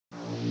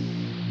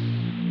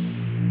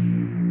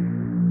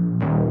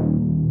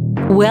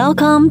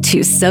Welcome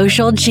to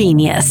Social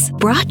Genius,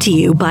 brought to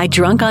you by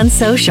Drunk on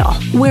Social,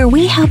 where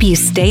we help you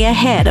stay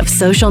ahead of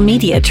social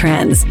media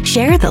trends,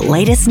 share the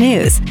latest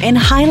news, and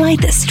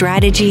highlight the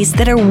strategies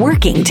that are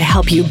working to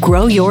help you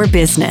grow your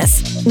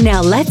business.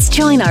 Now let's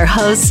join our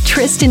hosts,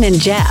 Tristan and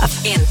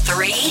Jeff, in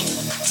 3,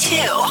 2,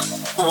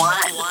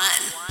 1.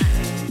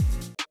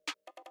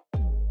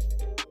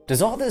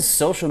 Does all this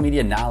social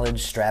media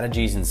knowledge,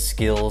 strategies, and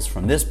skills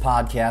from this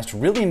podcast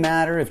really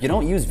matter if you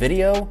don't use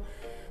video?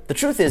 The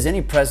truth is,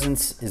 any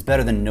presence is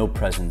better than no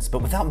presence,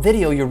 but without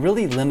video, you're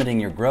really limiting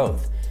your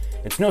growth.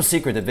 It's no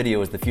secret that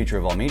video is the future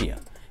of all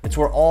media. It's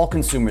where all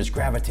consumers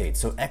gravitate,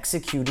 so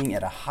executing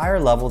at a higher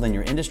level than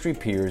your industry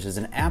peers is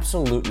an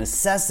absolute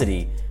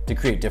necessity to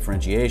create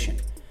differentiation.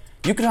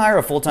 You can hire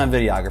a full-time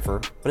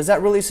videographer, but is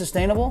that really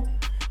sustainable?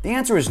 The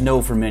answer is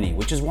no for many,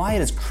 which is why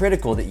it is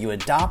critical that you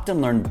adopt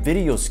and learn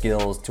video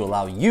skills to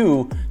allow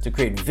you to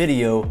create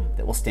video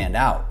that will stand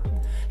out.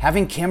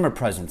 Having camera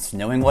presence,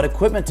 knowing what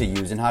equipment to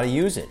use and how to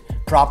use it,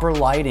 proper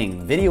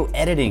lighting, video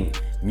editing,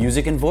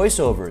 music and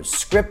voiceovers,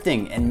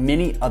 scripting, and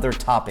many other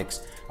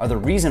topics are the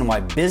reason why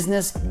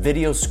Business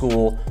Video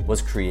School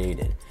was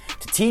created.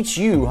 To teach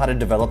you how to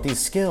develop these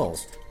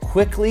skills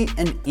quickly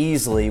and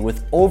easily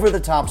with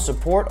over-the-top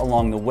support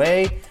along the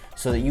way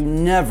so that you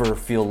never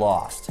feel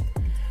lost.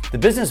 The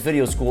Business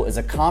Video School is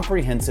a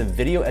comprehensive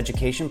video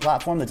education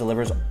platform that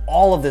delivers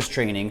all of this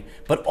training,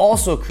 but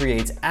also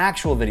creates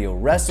actual video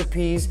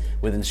recipes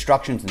with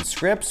instructions and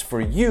scripts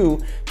for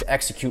you to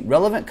execute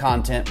relevant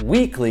content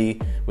weekly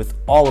with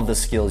all of the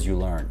skills you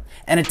learn.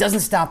 And it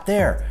doesn't stop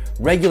there.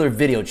 Regular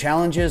video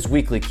challenges,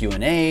 weekly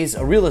Q&As,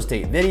 a real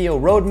estate video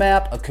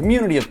roadmap, a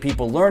community of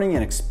people learning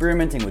and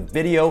experimenting with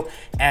video,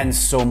 and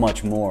so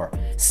much more.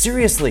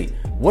 Seriously,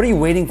 what are you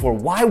waiting for?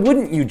 Why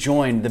wouldn't you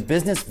join the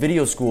Business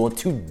Video School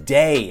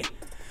today?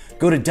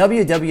 Go to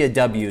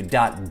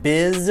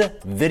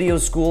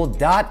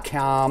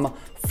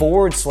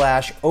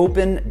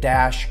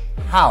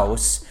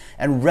www.bizvideoschool.com/open-house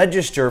and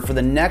register for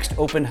the next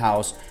open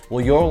house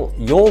where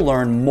you'll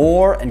learn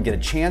more and get a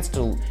chance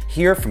to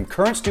hear from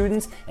current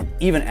students and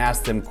even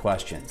ask them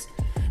questions.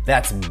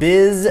 That's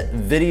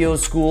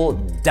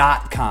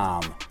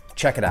bizvideoschool.com.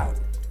 Check it out.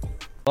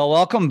 Well,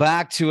 welcome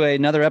back to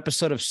another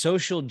episode of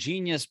Social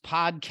Genius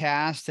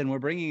Podcast, and we're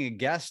bringing a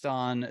guest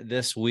on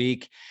this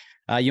week.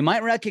 You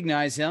might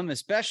recognize him,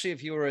 especially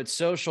if you were at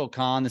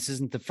SocialCon. This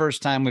isn't the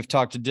first time we've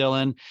talked to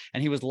Dylan,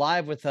 and he was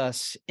live with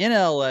us in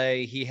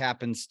LA. He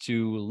happens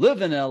to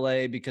live in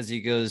LA because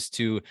he goes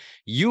to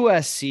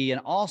USC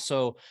and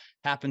also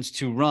happens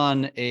to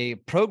run a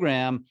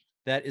program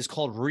that is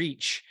called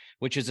Reach,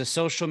 which is a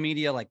social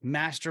media like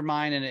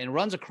mastermind, and it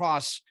runs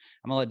across,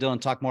 I'm gonna let Dylan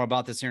talk more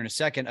about this here in a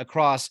second,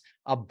 across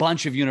a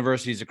bunch of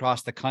universities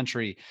across the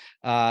country.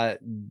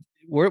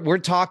 We're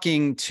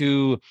talking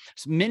to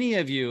many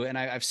of you, and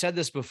I've said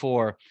this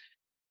before.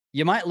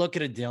 You might look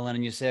at a Dylan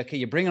and you say, okay,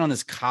 you're bringing on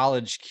this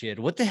college kid.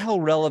 What the hell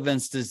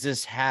relevance does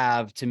this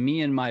have to me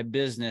and my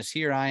business?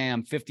 Here I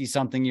am,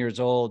 50-something years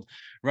old,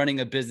 running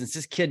a business.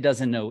 This kid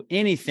doesn't know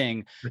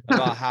anything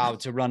about how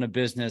to run a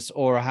business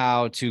or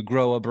how to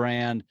grow a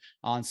brand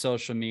on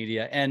social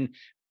media. And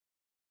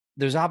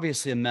there's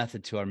obviously a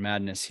method to our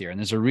madness here. And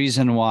there's a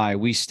reason why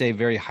we stay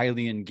very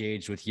highly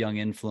engaged with young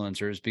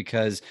influencers,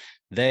 because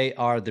they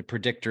are the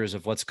predictors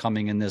of what's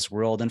coming in this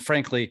world. And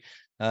frankly,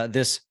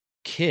 this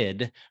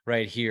kid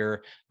right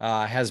here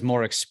has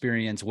more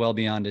experience well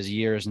beyond his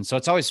years. And so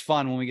it's always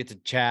fun when we get to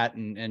chat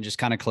and just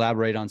kind of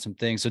collaborate on some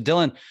things. So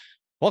Dylan,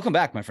 welcome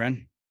back, my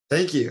friend.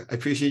 Thank you. I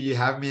appreciate you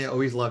having me. I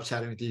always love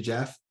chatting with you,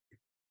 Jeff.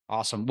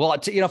 Awesome. Well,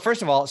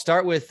 first of all,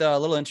 start with a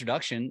little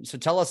introduction. So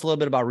tell us a little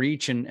bit about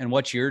Reach and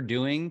what you're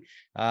doing,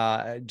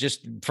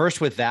 just first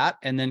with that,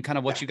 and then kind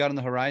of what you got on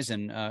the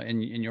horizon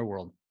in your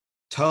world.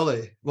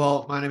 Totally.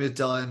 Well, my name is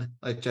Dylan.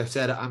 Like Jeff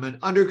said, I'm an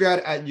undergrad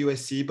at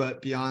USC,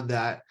 but beyond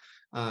that,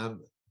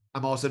 I'm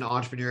also an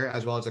entrepreneur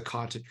as well as a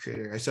content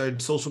creator. I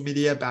started social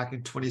media back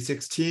in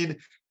 2016.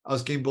 I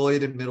was getting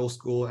bullied in middle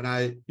school, and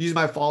I use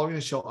my following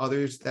to show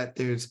others that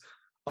there's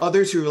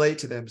others who relate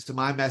to them. So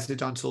my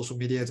message on social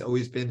media has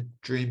always been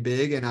dream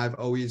big, and I've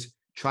always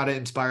tried to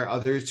inspire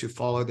others to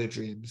follow their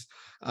dreams.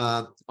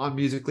 On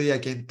Musical.ly, I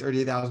gained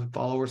 30,000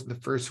 followers in the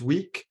first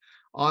week.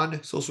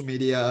 On social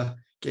media,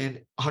 gained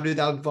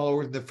 100,000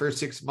 followers in the first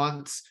 6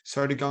 months,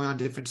 started going on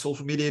different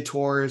social media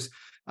tours,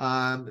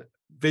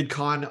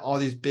 VidCon, all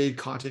these big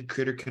content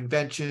creator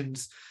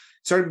conventions,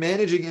 started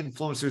managing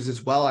influencers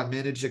as well. I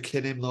managed a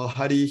kid named Lil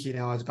Huddy. He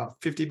now has about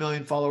 50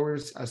 million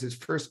followers. I was his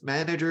first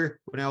manager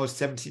when I was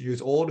 17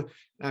 years old, and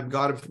I've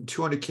got him from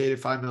 200K to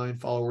 5 million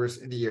followers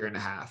in a year and a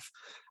half.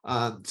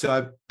 So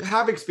I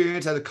have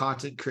experience as a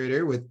content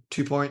creator with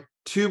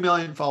 2.2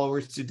 million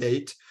followers to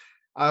date.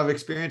 I have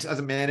experience as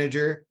a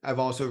manager. I've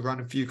also run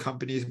a few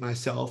companies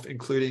myself,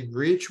 including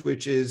Reach,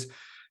 which is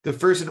the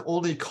first and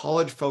only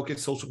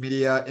college-focused social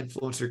media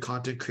influencer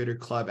content creator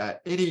club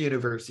at any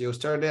university. It was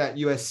started at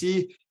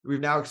USC.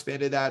 We've now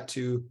expanded that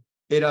to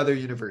 8 other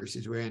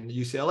universities. We're in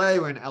UCLA,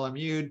 we're in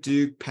LMU,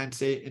 Duke, Penn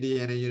State,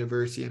 Indiana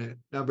University, and a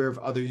number of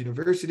other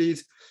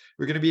universities.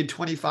 We're going to be in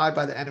 25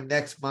 by the end of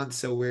next month.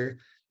 So we're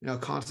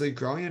constantly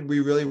growing. And we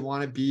really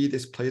want to be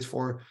this place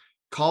for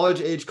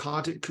college age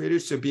content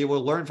creators to be able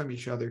to learn from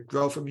each other,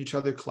 grow from each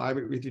other,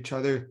 collaborate with each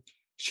other,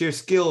 share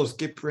skills,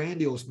 get brand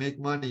deals, make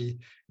money,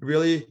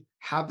 really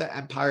have the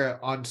empire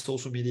on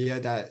social media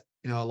that,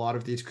 a lot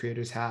of these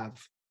creators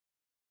have.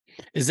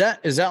 Is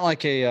that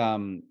like a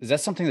is that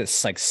something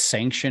that's like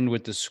sanctioned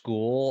with the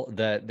school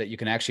that you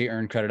can actually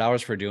earn credit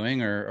hours for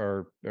doing,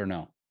 or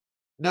no?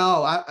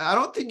 No, I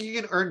don't think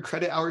you can earn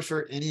credit hours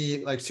for any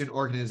like student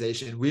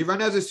organization. We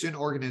run as a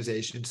student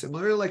organization,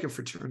 similar to like a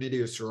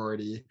fraternity or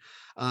sorority.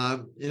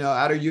 At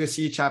our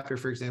USC chapter,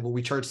 for example,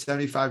 we charge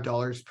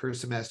 $75 per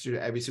semester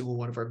to every single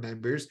one of our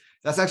members.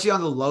 That's actually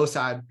on the low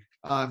side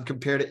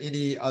compared to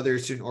any other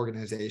student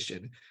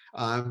organization.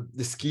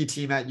 The ski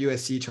team at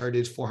USC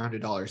charges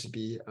 $400 to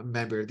be a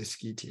member of the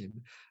ski team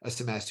a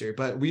semester,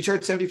 but we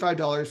charge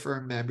 $75 for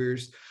our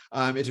members.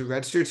 It's a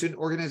registered student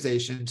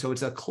organization, so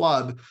it's a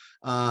club.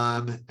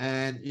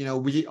 And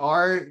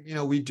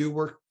we do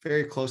work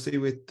very closely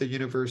with the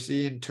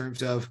university in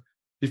terms of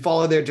we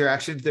follow their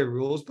directions, their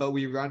rules, but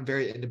we run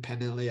very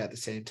independently at the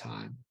same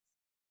time.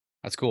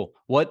 That's cool.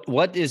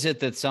 What is it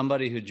that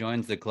somebody who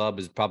joins the club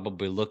is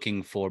probably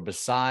looking for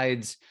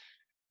besides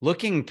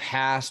looking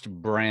past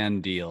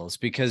brand deals?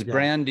 Because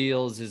brand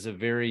deals is a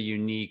very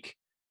unique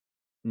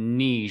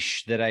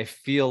niche that I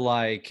feel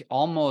like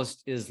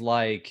almost is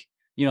like,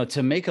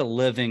 to make a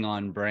living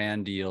on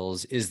brand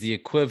deals is the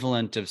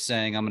equivalent of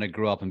saying, I'm going to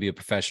grow up and be a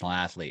professional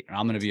athlete, or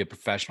I'm going to be a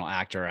professional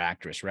actor or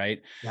actress,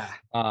 right? Yeah.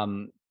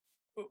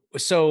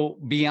 So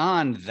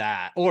beyond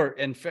that,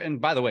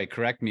 and by the way,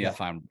 correct me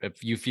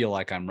if you feel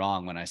like I'm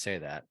wrong when I say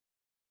that.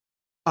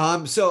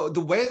 So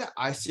the way that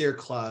I see our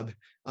club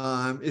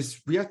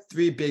is we have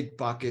three big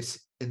buckets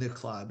in the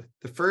club.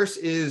 The first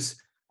is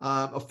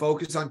a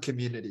focus on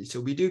community. So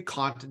we do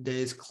content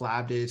days,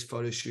 collab days,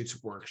 photo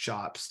shoots,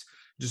 workshops,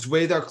 just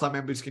ways that our club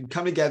members can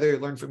come together,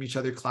 learn from each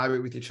other,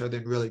 collaborate with each other,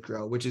 and really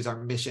grow, which is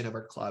our mission of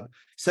our club.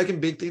 Second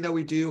big thing that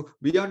we do,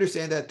 we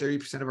understand that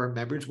 30% of our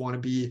members want to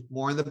be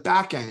more in the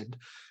back end,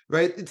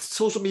 right? The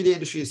social media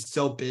industry is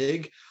so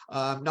big.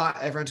 Not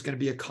everyone's going to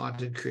be a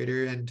content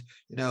creator. And,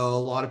 a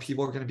lot of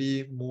people are going to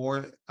be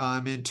more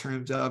in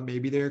terms of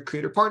maybe they're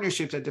creator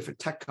partnerships at different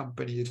tech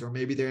companies, or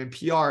maybe they're in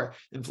PR,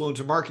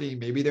 influencer marketing,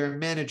 maybe they're a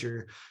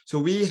manager. So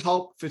we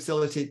help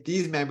facilitate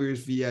these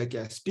members via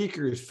guest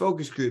speakers,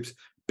 focus groups,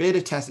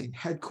 beta testing,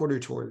 headquarter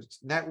tours,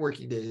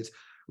 networking days.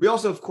 We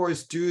also, of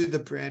course, do the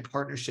brand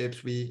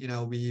partnerships.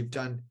 We've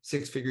done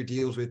 6-figure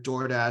deals with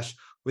DoorDash,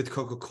 with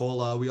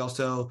Coca-Cola. We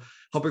also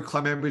help our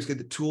club members get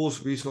the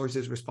tools,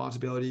 resources,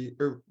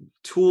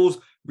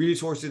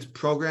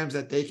 programs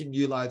that they can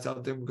utilize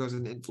out there because as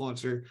an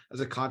influencer,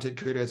 as a content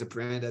creator, as a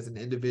brand, as an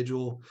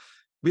individual.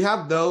 We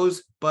have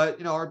those,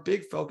 but our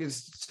big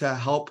focus is to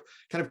help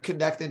kind of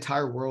connect the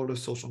entire world of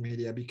social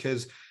media,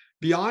 because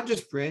beyond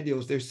just brand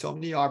deals, there's so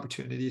many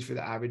opportunities for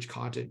the average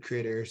content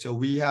creator. So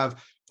we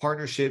have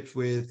partnerships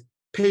with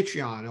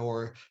Patreon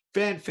or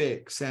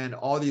Fanfics and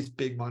all these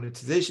big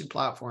monetization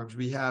platforms.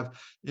 We have,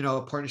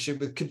 a partnership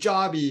with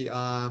Kajabi.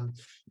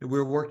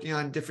 We're working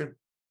on different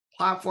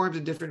platforms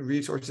and different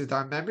resources that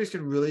our members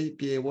can really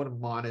be able to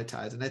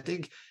monetize. And I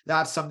think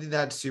that's something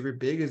that's super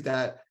big, is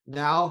that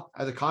now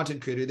as a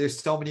content creator, there's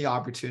so many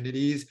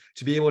opportunities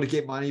to be able to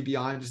get money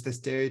beyond just the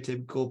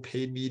stereotypical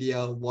paid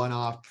media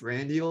one-off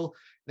brand deal.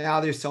 Now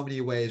there's so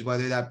many ways,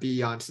 whether that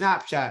be on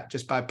Snapchat,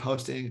 just by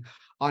posting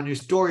on your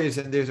stories,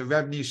 and there's a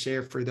revenue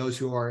share for those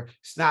who are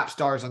Snap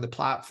stars on the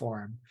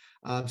platform.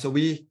 So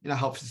we,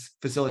 help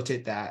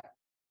facilitate that.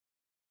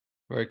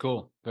 Very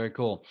cool. Very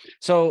cool.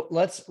 So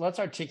let's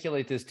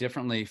articulate this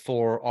differently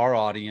for our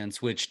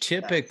audience, which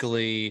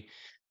typically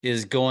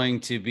is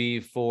going to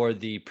be for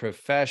the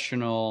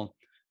professional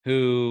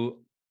who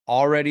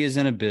already is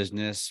in a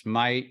business,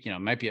 might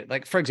be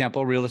like, for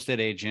example, a real estate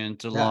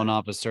agent, a loan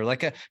officer,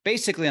 like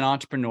basically an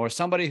entrepreneur,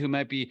 somebody who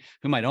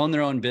might own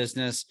their own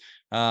business.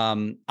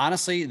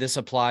 Honestly, this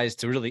applies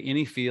to really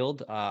any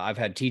field. I've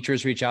had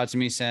teachers reach out to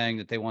me saying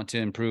that they want to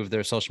improve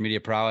their social media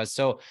prowess.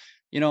 So,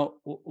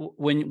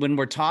 when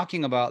we're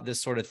talking about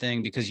this sort of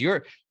thing, because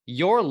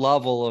your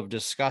level of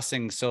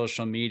discussing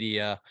social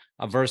media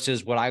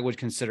versus what I would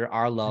consider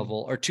our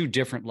level are two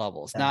different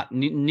levels.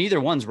 Neither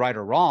one's right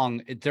or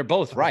wrong. They're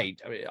both right.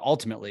 I mean,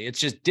 ultimately, it's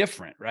just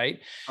different, right?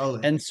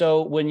 Totally. And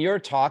so when you're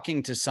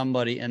talking to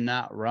somebody in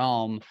that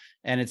realm,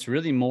 and it's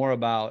really more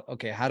about,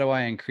 okay, how do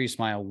I increase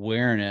my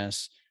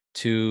awareness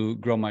to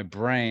grow my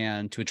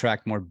brand, to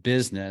attract more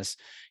business?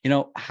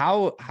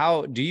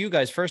 How do you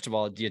guys, first of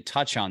all, do you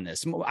touch on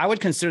this? I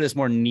would consider this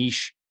more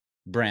niche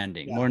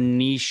branding, more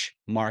niche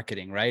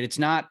marketing, right? It's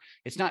not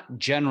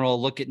general.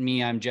 Look at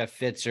me, I'm Jeff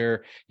Fitzer.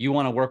 You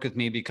want to work with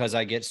me because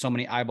I get so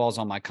many eyeballs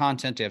on my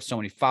content. I have so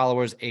many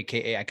followers,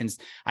 AKA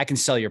I can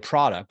sell your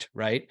product,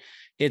 right?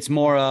 It's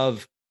more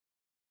of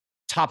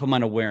top of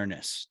mind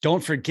awareness.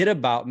 Don't forget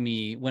about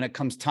me when it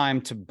comes time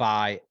to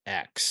buy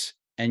X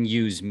and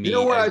use me. You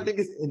know what I think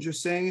is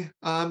interesting,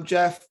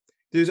 Jeff?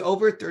 There's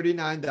over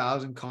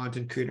 39,000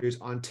 content creators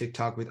on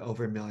TikTok with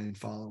over 1 million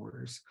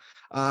followers.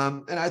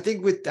 And I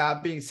think with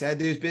that being said,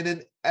 there's been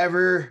an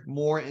ever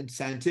more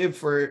incentive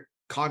for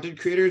content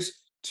creators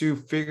to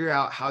figure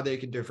out how they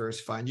can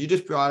diversify. And you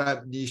just brought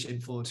up niche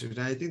influencers.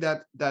 And I think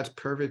that that's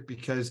perfect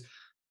because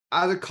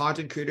as a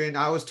content creator, and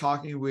I was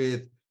talking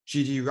with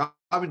Gigi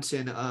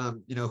Robinson,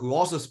 who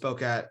also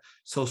spoke at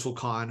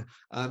SocialCon,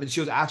 and she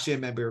was actually a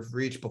member of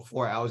Reach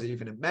before I was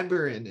even a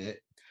member in it.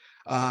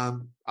 I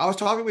was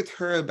talking with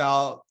her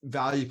about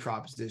value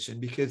proposition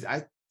because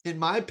in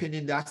my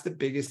opinion, that's the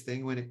biggest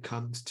thing when it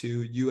comes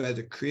to you as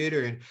a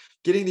creator and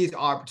getting these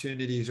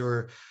opportunities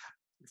or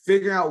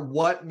figuring out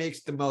what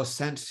makes the most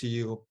sense to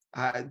you.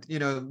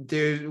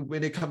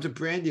 When it comes to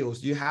brand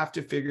deals, you have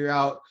to figure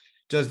out,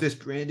 does this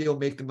brand deal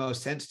make the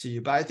most sense to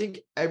you? But I think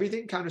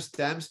everything kind of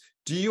stems,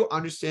 do you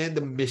understand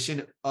the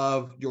mission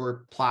of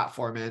your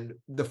platform and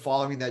the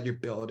following that you're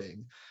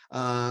building?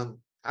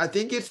 I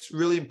think it's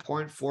really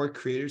important for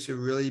creators to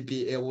really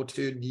be able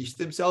to niche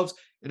themselves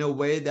in a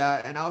way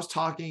that, and I was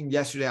talking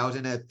yesterday, I was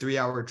in a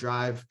 3-hour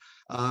drive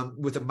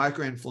with a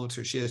micro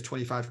influencer. She has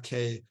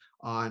 25K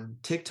on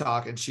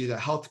TikTok and she's a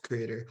health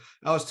creator.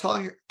 I was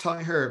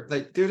telling her,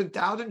 like, there's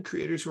 1,000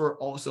 creators who are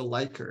also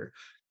like her.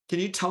 Can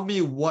you tell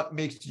me what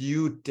makes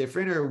you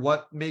different or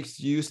what makes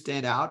you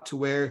stand out to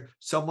where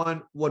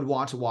someone would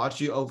want to watch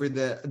you over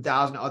the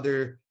 1,000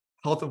 other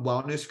health and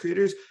wellness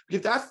creators?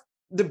 Because that's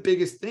the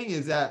biggest thing,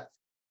 is that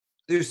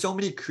there's so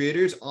many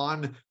creators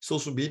on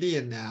social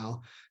media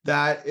now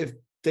that if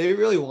they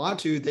really want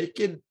to, they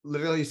can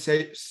literally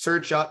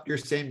search up your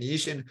same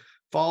niche and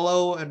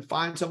follow and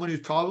find someone who's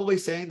probably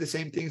saying the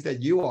same things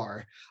that you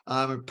are,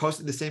 or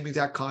posting the same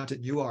exact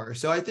content you are.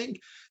 So I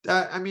think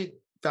that,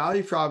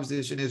 value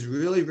proposition is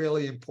really,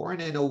 really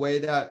important in a way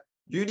that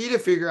you need to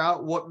figure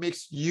out what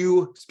makes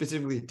you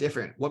specifically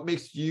different, what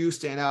makes you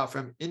stand out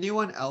from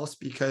anyone else,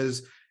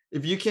 because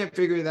if you can't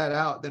figure that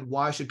out, then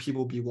why should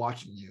people be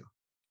watching you?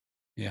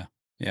 Yeah.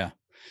 Yeah.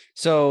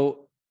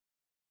 So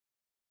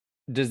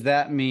does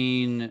that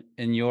mean,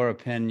 in your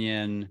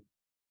opinion,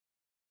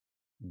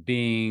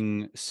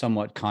 being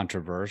somewhat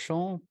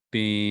controversial,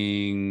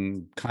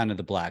 being kind of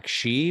the black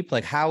sheep?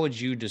 Like, how would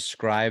you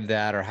describe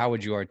that, or how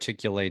would you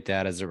articulate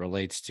that as it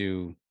relates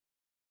to,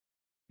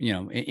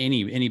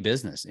 any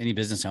business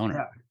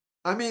owner?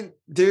 Yeah.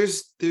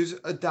 There's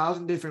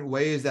 1,000 different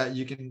ways that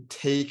you can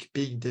take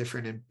being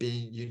different and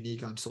being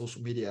unique on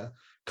social media.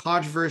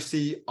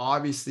 Controversy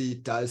obviously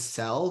does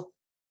sell,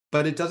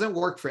 but it doesn't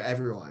work for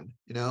everyone.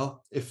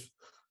 If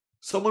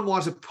someone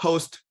wants to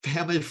post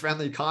family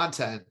friendly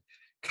content,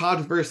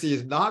 controversy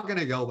is not going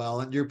to go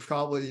well, and you're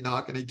probably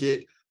not going to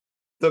get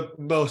the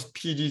most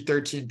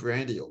PG-13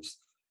 brand deals.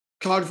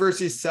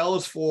 Controversy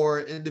sells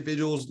for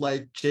individuals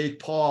like Jake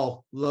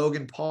Paul,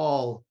 Logan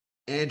Paul,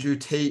 Andrew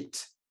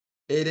Tate,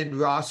 Aiden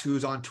Ross,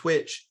 who's on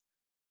Twitch,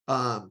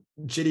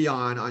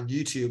 Gideon on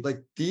YouTube.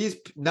 Like these,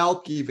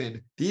 Nelk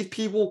even, these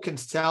people can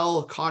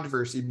sell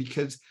controversy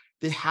because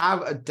they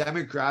have a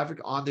demographic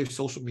on their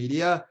social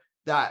media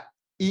that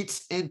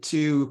eats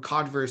into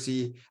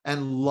controversy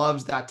and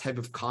loves that type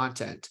of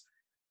content.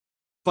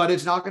 But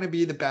it's not going to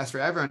be the best for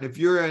everyone. If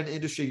you're an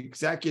industry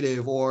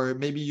executive or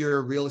maybe you're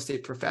a real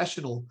estate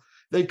professional,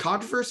 then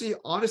controversy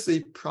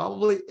honestly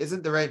probably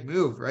isn't the right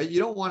move, right? You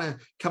don't want to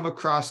come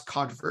across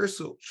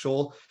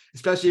controversial,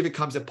 especially if it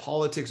comes to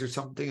politics or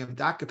something of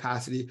that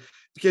capacity,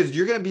 because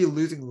you're going to be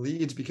losing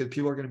leads because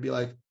people are going to be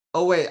like,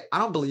 oh, wait, I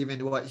don't believe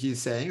in what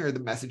he's saying or the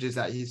messages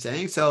that he's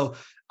saying, so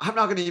I'm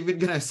not going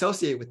to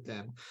associate with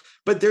them.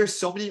 But there's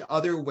so many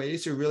other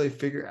ways to really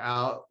figure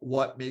out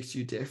what makes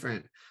you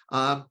different.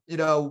 There's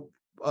a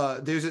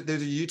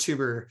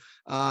YouTuber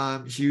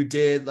who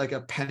did like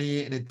a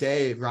penny in a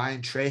day,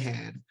 Ryan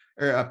Trahan,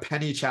 or a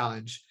penny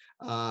challenge.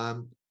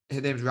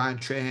 His name's Ryan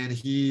Trahan.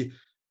 He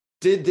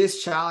did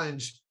this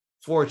challenge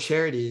for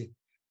charity,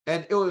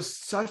 and it was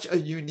such a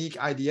unique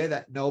idea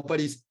that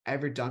nobody's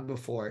ever done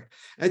before.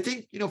 And I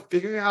think,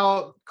 figuring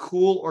out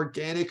cool,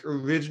 organic,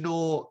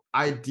 original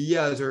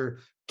ideas or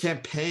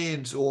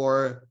campaigns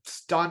or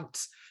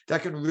stunts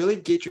that can really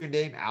get your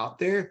name out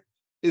there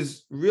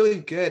is really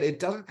good. It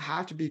doesn't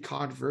have to be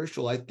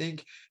controversial. I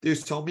think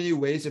there's so many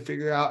ways to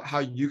figure out how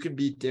you can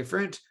be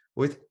different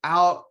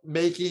without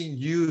making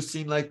you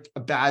seem like a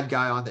bad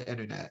guy on the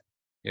internet.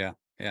 Yeah.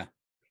 Yeah.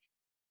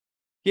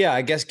 Yeah,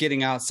 I guess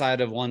getting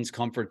outside of one's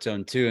comfort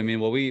zone too.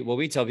 What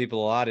we tell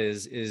people a lot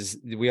is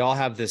we all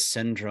have this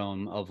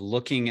syndrome of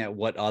looking at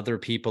what other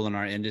people in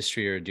our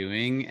industry are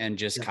doing and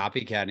just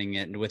copycatting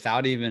it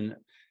without even,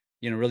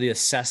 really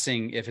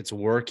assessing if it's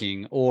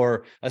working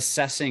or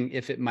assessing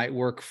if it might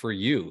work for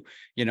you.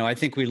 I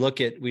think we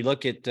look at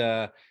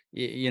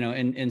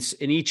in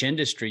each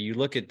industry, you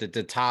look at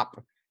the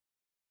top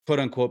quote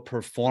unquote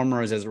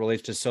performers as it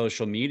relates to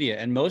social media.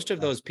 And most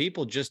of those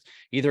people just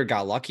either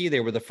got lucky, they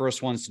were the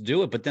first ones to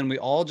do it, but then we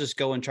all just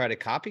go and try to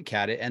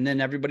copycat it. And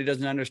then everybody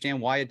doesn't understand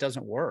why it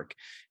doesn't work.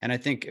 And I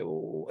think,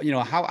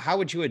 how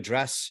would you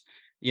address,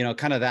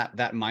 kind of that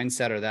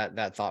mindset or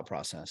that thought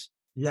process?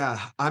 Yeah.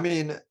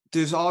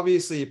 There's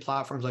obviously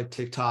platforms like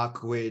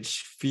TikTok,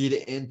 which feed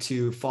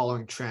into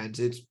following trends.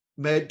 It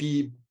might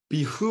be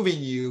behooving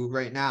you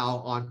right now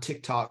on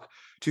TikTok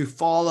to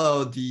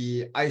follow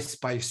the Ice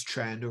Spice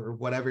trend or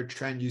whatever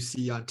trend you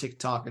see on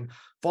TikTok and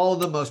follow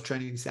the most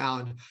trending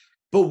sound.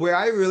 But where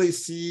I really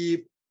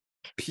see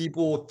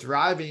people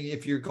thriving,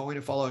 if you're going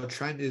to follow a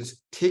trend,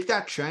 is take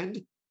that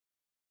trend,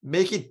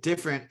 make it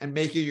different, and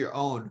make it your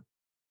own.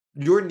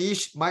 Your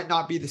niche might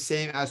not be the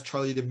same as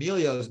Charlie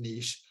D'Amelio's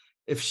niche.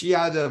 If she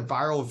has a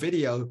viral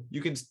video,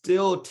 you can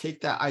still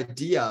take that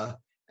idea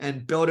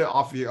and build it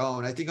off of your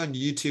own. I think on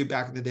YouTube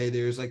back in the day,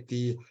 there's like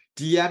the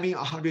DMing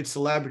 100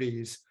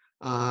 celebrities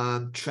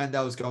trend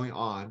that was going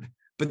on.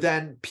 But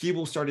then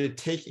people started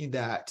taking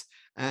that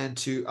and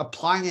to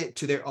applying it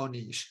to their own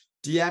niche,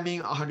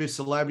 DMing 100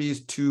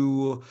 celebrities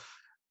to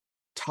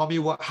tell me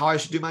how I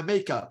should do my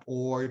makeup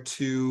or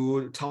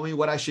to tell me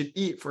what I should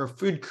eat for a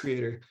food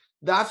creator.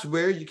 That's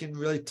where you can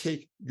really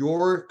take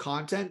your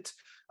content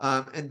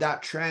and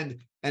that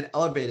trend and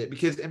elevate it.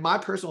 Because in my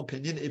personal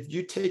opinion, if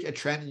you take a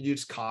trend and you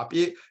just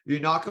copy it, you're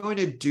not going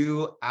to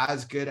do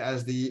as good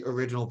as the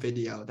original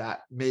video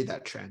that made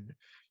that trend.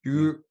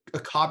 You're a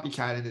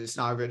copycat and it's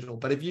not original.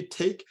 But if you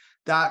take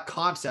that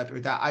concept or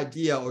that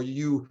idea, or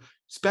you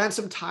spend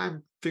some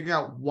time figuring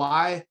out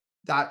why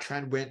that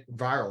trend went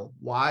viral,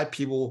 why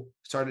people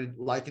started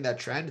liking that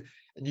trend,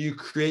 and you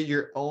create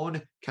your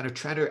own kind of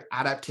trend or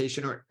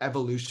adaptation or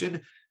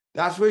evolution,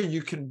 that's where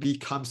you can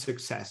become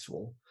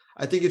successful.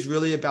 I think it's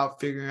really about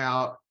figuring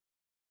out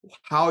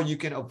how you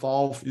can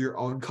evolve your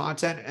own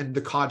content and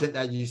the content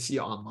that you see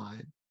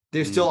online.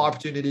 There's still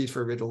opportunities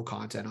for original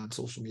content on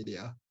social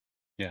media.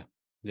 Yeah.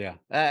 Yeah.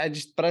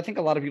 But I think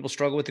a lot of people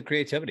struggle with the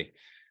creativity.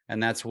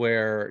 And that's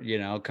where,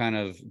 kind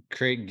of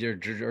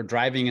or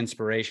driving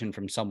inspiration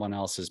from someone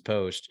else's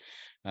post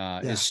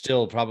is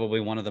still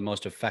probably one of the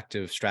most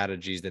effective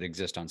strategies that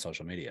exist on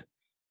social media.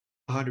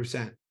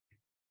 100%.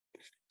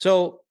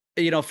 So,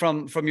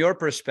 from your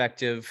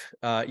perspective,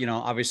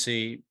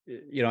 obviously,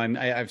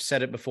 I've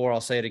said it before,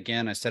 I'll say it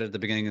again. I said it at the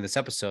beginning of this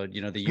episode,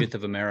 the youth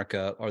of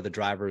America are the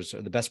drivers,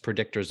 or the best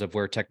predictors of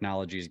where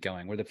technology is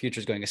going, where the future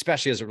is going,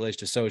 especially as it relates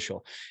to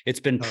social. It's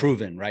been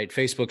proven, right?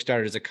 Facebook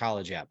started as a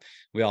college app.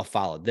 We all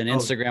followed. Then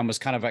Instagram was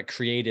kind of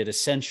created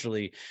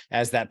essentially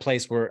as that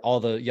place where all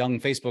the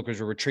young Facebookers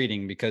were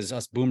retreating because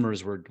us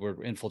boomers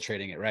were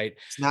infiltrating it, right?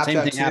 Snapchat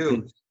Same thing too.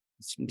 happened.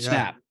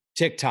 Snap.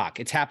 TikTok.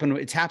 It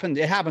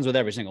happens with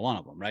every single one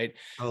of them, right?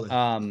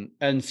 Totally.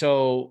 And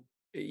so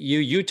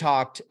you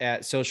talked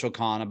at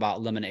SocialCon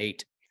about Lemon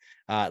 8.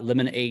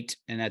 Lemon 8,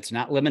 and that's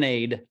not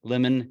lemonade,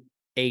 Lemon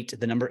 8,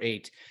 the number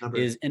 8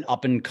 is an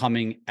up and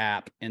coming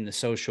app in the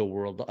social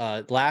world.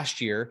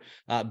 Last year,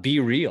 Be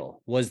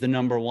Real was the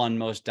number 1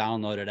 most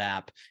downloaded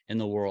app in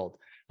the world.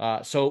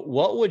 So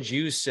what would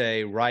you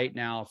say right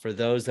now for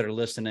those that are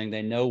listening?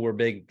 They know we're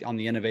big on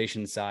the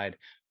innovation side.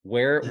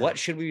 What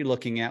should we be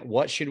looking at?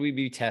 What should we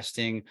be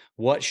testing?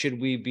 What should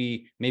we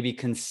be maybe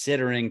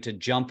considering to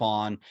jump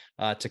on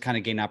to kind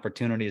of gain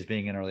opportunity as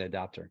being an early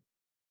adopter?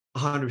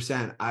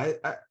 100%. I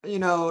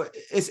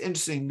it's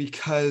interesting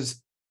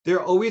because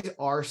there always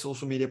are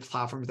social media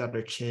platforms that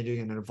are changing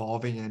and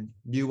evolving and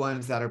new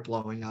ones that are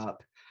blowing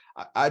up.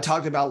 I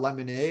talked about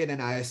Lemonade,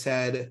 and I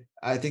said,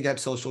 I think at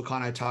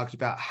SocialCon, I talked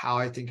about how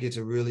I think it's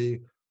a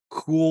really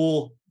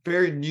cool,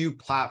 very new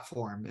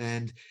platform.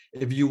 And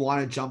if you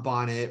want to jump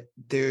on it,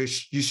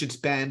 you should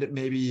spend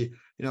maybe,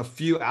 a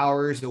few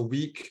hours a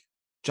week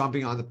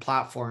jumping on the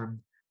platform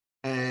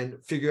and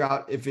figure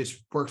out if it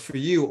works for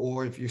you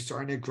or if you're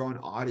starting to grow an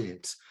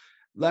audience.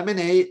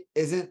 Lemonade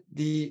isn't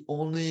the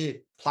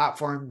only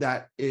platform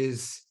that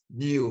is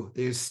new.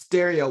 There's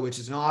Stereo, which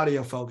is an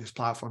audio focused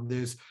platform.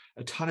 There's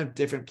a ton of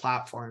different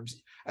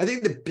platforms. I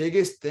think the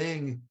biggest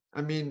thing,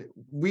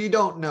 we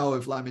don't know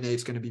if Lemonade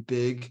is going to be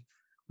big.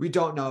 We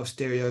don't know if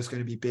Stereo is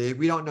going to be big.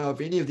 We don't know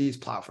if any of these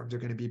platforms are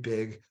going to be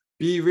big.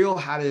 Be Real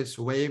had its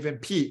wave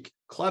and peak.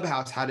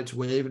 Clubhouse had its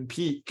wave and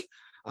peak.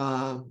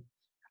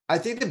 I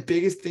think the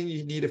biggest thing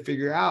you need to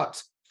figure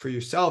out for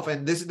yourself,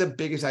 and this is the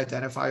biggest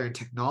identifier in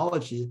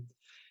technology,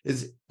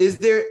 is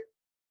there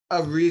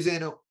a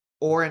reason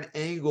or an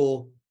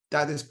angle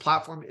that this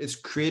platform is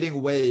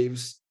creating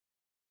waves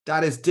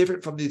that is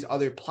different from these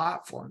other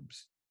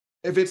platforms?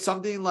 If it's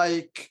something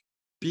like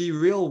Be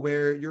Real,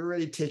 where you're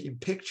already taking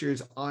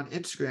pictures on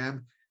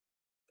Instagram,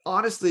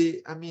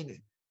 honestly,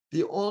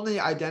 the only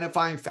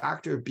identifying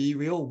factor of Be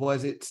Real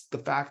was it's the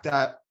fact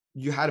that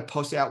you had to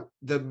post it out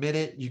the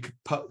minute you could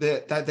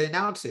that they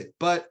announced it.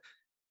 But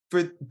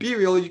for Be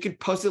Real, you could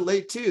post it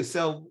late too.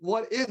 So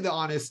what is the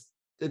honest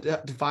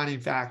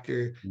defining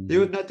factor? There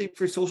was nothing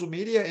for social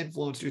media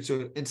influencers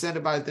to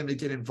incentivize them to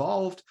get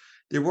involved.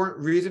 There weren't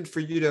reasons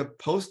for you to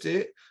post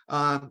it.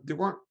 There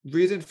weren't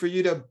reasons for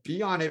you to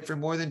be on it for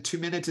more than 2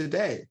 minutes a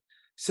day.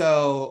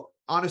 So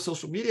on a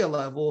social media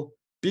level,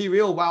 Be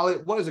Real, while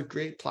it was a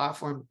great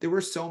platform, there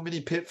were so many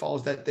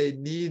pitfalls that they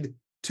still need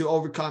to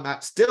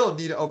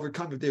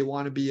overcome if they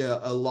want to be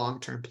a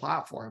long-term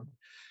platform.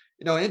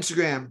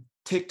 Instagram,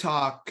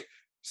 TikTok,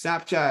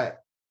 Snapchat,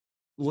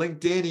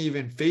 LinkedIn,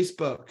 even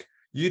Facebook,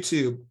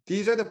 YouTube,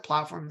 these are the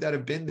platforms that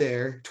have been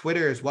there,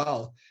 Twitter as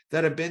well,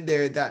 that have been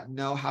there that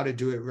know how to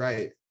do it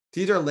right.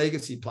 These are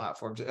legacy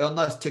platforms,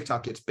 unless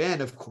TikTok gets banned,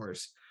 of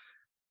course.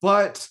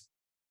 But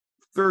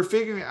for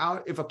figuring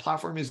out if a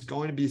platform is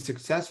going to be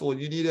successful,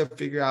 you need to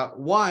figure out,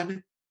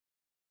 one,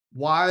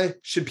 why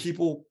should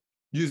people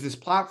use this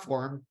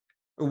platform?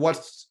 Or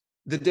what's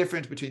the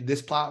difference between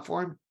this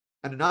platform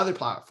and another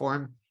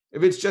platform?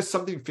 If it's just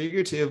something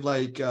figurative,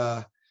 like,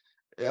 it's,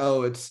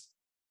 it's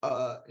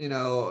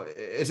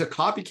a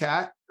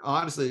copycat.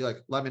 Honestly, like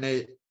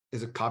Lemonade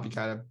is a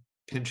copycat of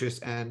Pinterest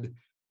and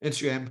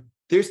Instagram.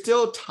 There's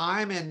still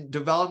time and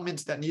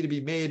developments that need to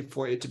be made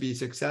for it to be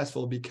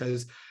successful,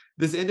 because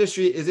this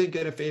industry isn't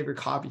going to favor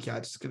copycats.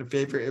 It's going to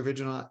favor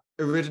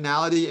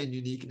originality and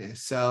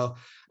uniqueness. So,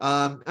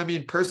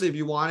 personally, if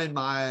you wanted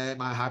my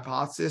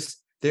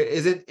hypothesis, there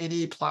isn't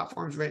any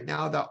platforms right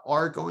now that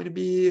are going to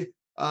be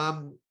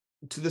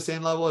to the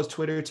same level as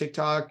Twitter,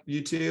 TikTok,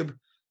 YouTube.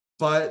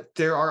 But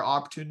there are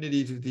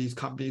opportunities if these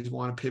companies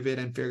want to pivot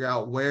and figure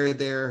out where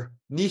their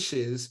niche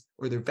is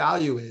or their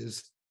value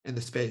is in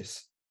the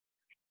space.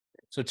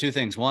 So two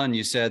things. One,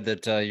 you said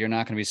that you're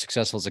not going to be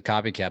successful as a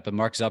copycat, but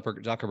Mark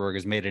Zuckerberg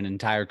has made an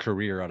entire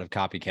career out of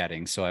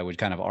copycatting. So I would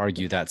kind of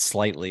argue that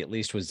slightly, at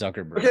least with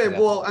Zuckerberg. Okay,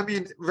 well,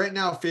 right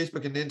now,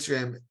 Facebook and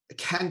Instagram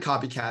can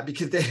copycat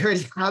because they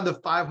already have the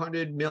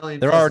 500 million.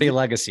 They're already a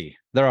legacy.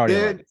 They've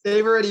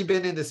already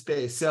been in the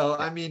space. So,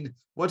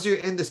 once you're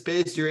in the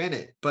space, you're in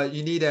it. But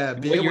you need to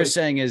be. What you're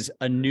saying is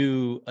a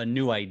new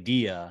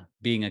idea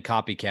being a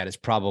copycat is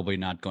probably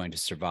not going to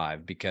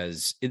survive,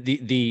 because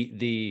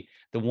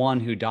the one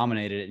who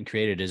dominated it and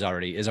created it is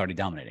already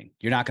dominating.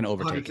 You're not going to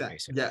overtake it,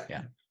 basically.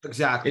 Yeah,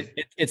 exactly.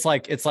 It's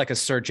like a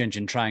search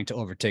engine trying to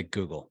overtake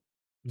Google.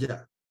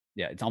 Yeah,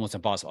 it's almost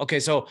impossible. Okay,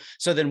 so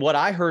then what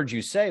I heard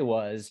you say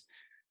was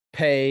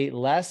pay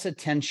less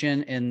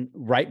attention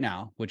right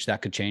now, which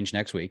that could change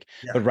next week.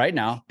 Yeah. But right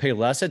now, pay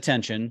less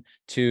attention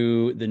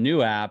to the new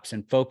apps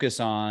and focus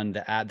on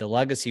the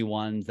legacy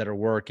ones that are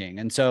working.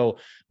 And so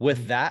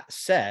with that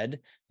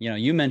said,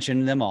 you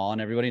mentioned them all and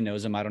everybody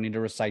knows them. I don't need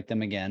to recite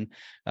them again.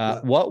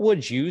 What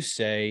would you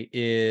say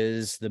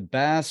is the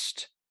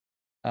best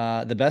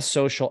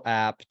social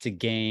app to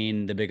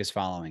gain the biggest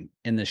following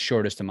in the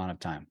shortest amount of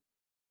time?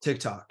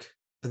 TikTok,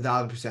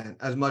 1,000%.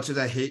 As much as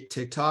I hate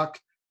TikTok,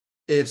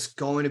 it's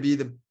going to be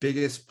the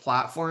biggest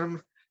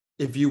platform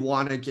if you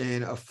want to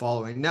gain a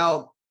following.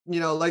 Now,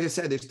 like I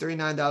said, there's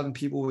 39,000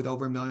 people with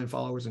over 1 million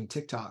followers on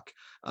TikTok.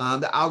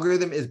 The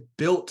algorithm is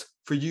built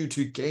for you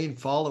to gain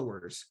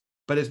followers,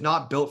 but it's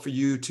not built for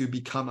you to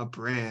become a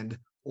brand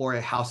or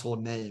a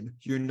household name.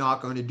 You're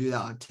not going to do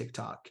that on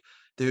TikTok.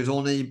 There's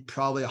only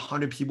probably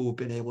 100 people who've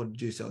been able to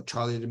do so.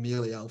 Charlie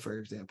D'Amelio, for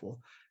example.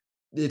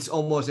 It's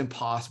almost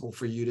impossible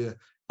for you to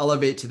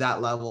elevate to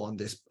that level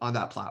on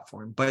that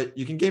platform, but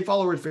you can gain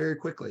followers very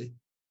quickly.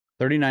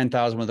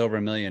 39,000 with over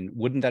 1 million.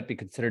 Wouldn't that be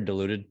considered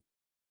diluted?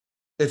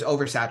 It's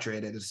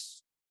oversaturated.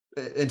 It's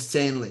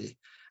insanely.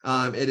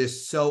 It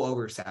is so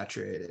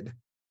oversaturated.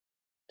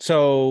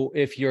 So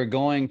if you're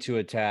going to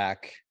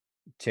attack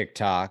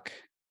TikTok,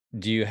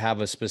 do you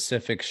have a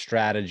specific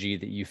strategy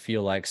that you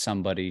feel like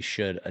somebody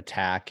should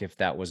attack if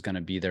that was going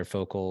to be their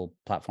focal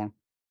platform?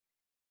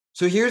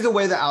 So here's the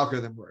way the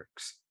algorithm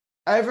works.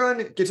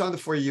 Everyone gets on the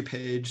For You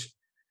page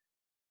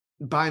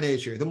by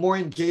nature. The more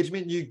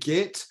engagement you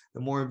get,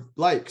 the more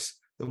likes,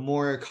 the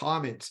more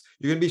comments.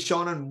 You're going to be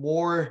shown on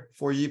more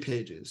For You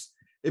pages.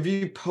 If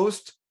you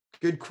post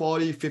good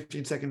quality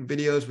 15-second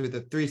videos with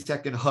a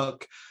 3-second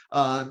hook,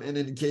 and an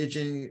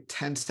engaging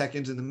 10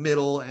 seconds in the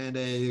middle and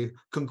a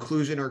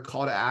conclusion or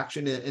call to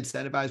action to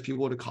incentivize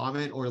people to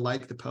comment or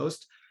like the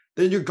post,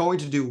 then you're going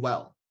to do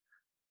well.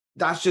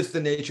 That's just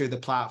the nature of the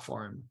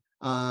platform.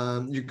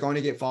 You're going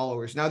to get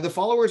followers. Now, the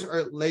followers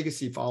are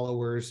legacy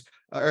followers,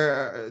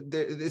 or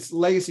it's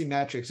legacy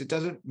metrics. It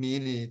doesn't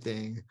mean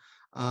anything,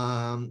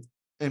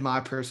 in my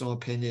personal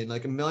opinion.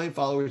 Like 1 million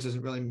followers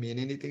doesn't really mean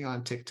anything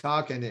on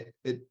TikTok, and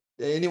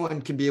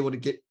anyone can be able to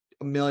get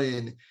 1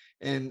 million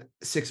in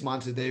 6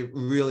 months if they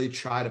really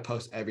try to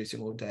post every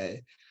single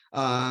day.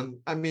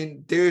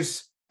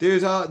 There's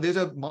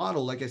a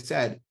model, like I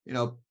said,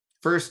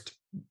 first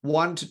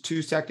 1 to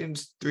 2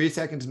 seconds, 3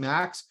 seconds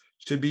max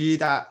should be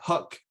that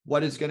hook.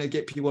 What is going to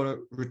get people to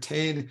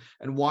retain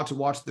and want to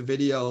watch the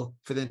video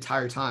for the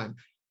entire time?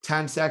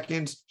 10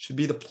 seconds should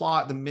be the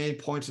plot, the main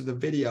points of the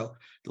video.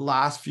 The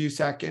last few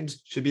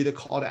seconds should be the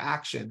call to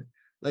action.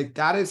 Like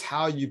that is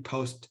how you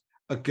post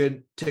a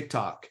good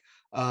TikTok.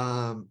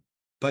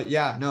 But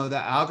yeah, no, the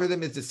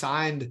algorithm is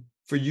designed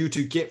for you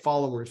to get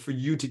followers, for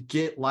you to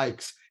get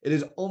likes. It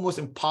is almost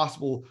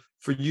impossible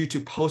for you to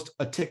post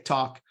a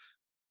TikTok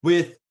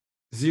with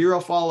 0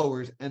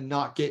 followers and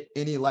not get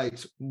any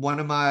likes. One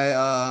of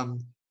my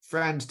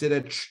friends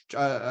did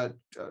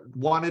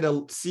wanted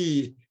to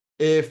see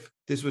if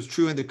this was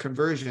true in the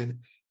conversion.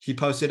 He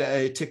posted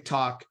a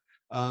TikTok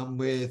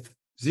with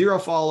 0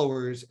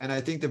 followers, and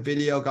I think the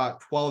video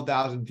got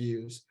 12,000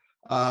 views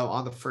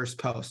on the first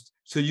post.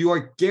 So you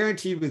are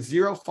guaranteed with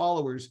 0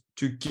 followers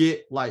to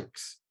get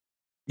likes,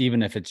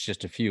 even if it's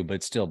just a few. But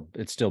it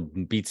still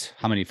beats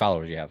how many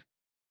followers you have.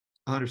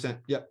 100%.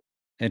 Yep.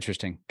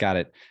 Interesting. Got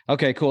it.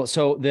 Okay, cool.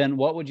 So then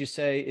what would you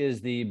say is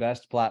the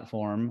best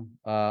platform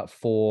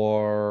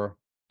for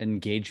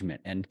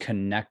engagement and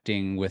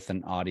connecting with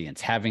an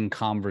audience, having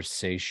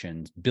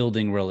conversations,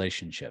 building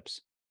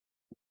relationships?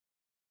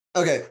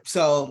 Okay,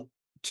 so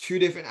two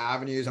different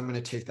avenues. I'm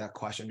going to take that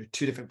question.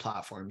 Two different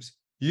platforms.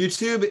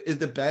 YouTube is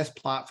the best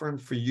platform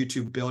for you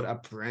to build a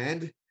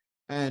brand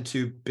and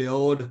to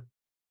build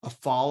a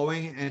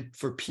following and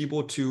for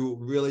people to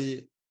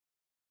really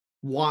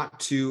want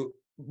to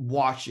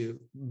watch you,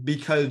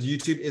 because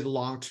YouTube is a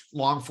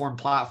long form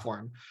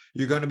platform.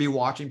 You're going to be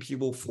watching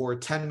people for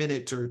 10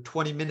 minutes or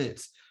 20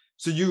 minutes.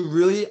 So you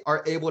really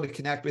are able to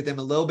connect with them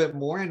a little bit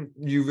more, and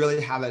you really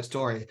have that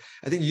story.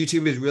 I think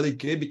YouTube is really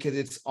good because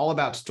it's all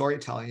about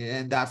storytelling,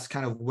 and that's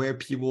kind of where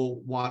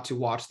people want to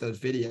watch those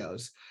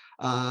videos.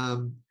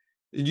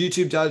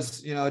 YouTube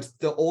does, it's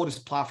the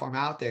oldest platform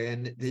out there,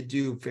 and they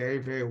do very,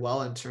 very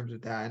well in terms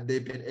of that. And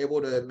they've been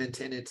able to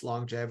maintain its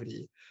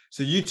longevity.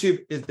 So YouTube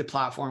is the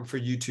platform for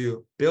you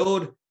to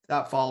build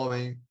that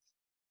following,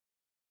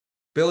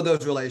 build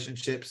those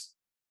relationships,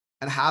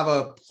 and have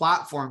a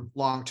platform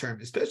long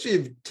term, especially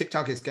if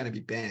TikTok is going to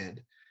be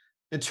banned.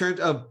 In terms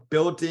of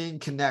building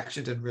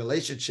connections and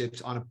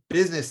relationships on a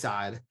business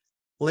side,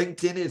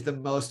 LinkedIn is the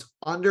most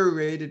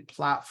underrated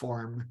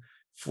platform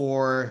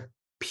for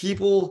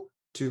people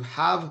to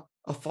have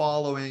a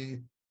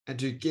following and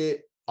to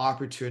get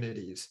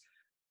opportunities.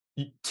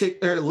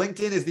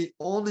 LinkedIn is the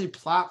only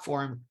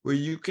platform where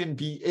you can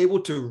be able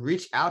to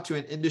reach out to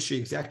an industry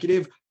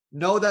executive,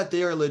 know that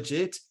they are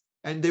legit,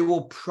 and they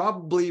will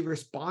probably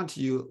respond to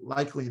you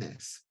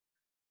likeliness.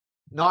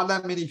 Not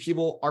that many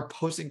people are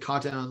posting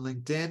content on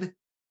LinkedIn,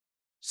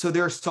 so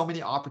there are so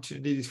many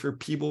opportunities for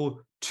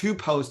people to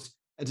post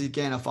and to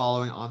gain a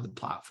following on the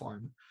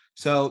platform.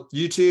 So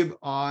YouTube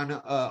on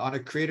a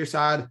creator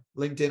side,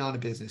 LinkedIn on a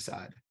business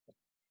side.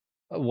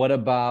 What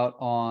about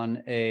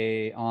on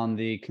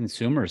the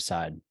consumer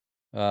side?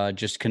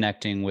 Just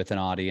connecting with an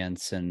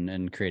audience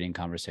and creating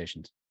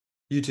conversations.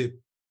 YouTube.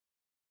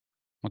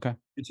 Okay.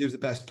 YouTube's the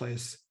best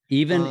place.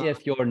 Even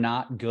if you're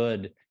not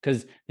good,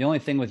 because the only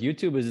thing with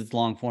YouTube is it's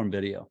long form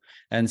video.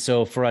 And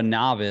so for a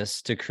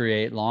novice to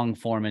create long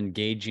form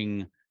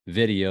engaging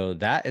video,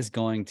 that is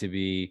going to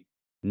be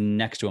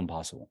next to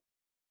impossible.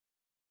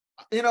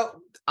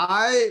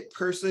 I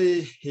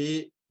personally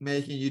hate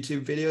making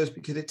YouTube videos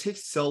because it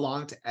takes so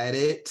long to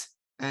edit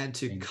and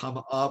to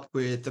come up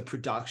with the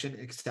production,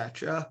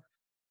 etc.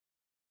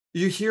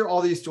 You hear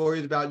all these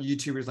stories about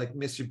YouTubers like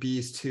Mr.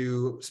 Beast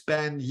who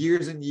spend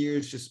years and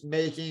years just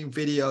making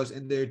videos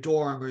in their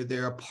dorm or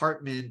their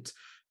apartment,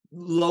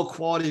 low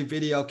quality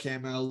video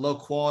camera, low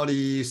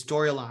quality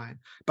storyline.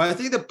 But I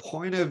think the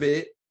point of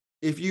it,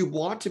 if you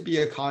want to be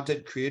a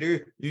content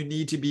creator, you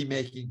need to be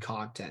making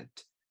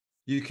content.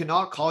 You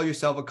cannot call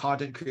yourself a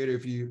content creator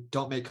if you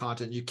don't make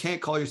content. You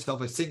can't call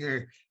yourself a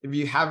singer if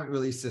you haven't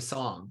released a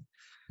song.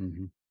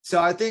 Mm-hmm. So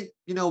I think,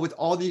 with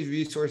all these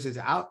resources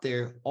out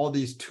there, all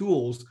these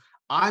tools,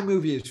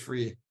 iMovie is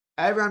free.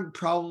 Everyone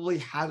probably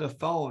has a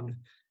phone.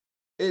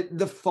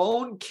 The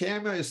phone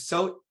camera is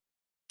so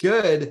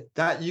good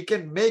that you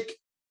can make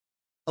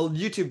a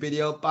YouTube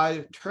video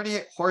by turning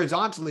it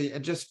horizontally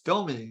and just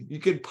filming. You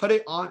could put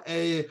it on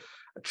a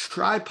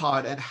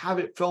tripod and have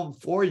it film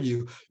for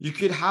you. You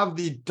could have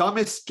the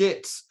dumbest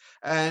skits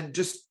and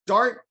just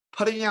start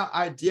putting out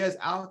ideas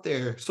out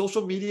there.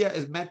 Social media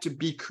is meant to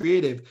be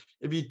creative.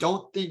 If you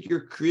don't think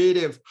you're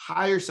creative,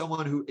 hire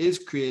someone who is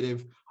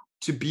creative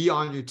to be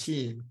on your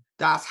team.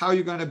 That's how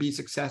you're going to be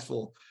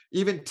successful.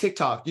 Even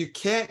TikTok, you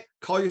can't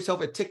call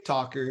yourself a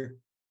TikToker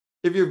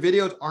if your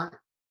videos aren't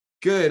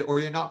good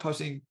or you're not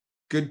posting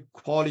good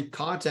quality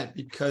content,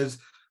 because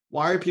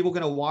why are people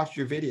going to watch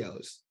your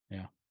videos?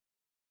 Yeah.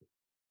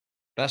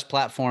 Best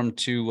platform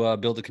to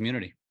build a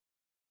community.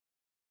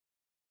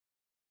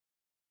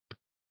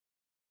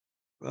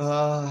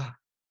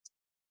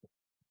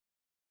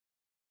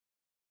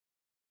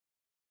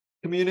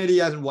 Community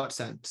as in what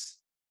sense?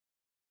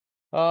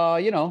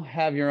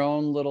 Have your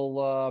own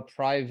little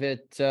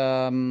private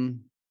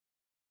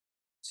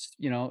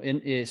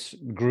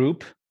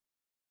group,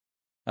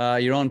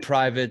 your own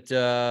private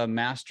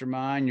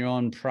mastermind, your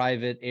own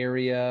private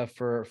area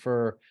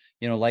for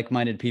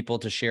like-minded people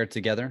to share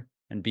together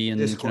and be in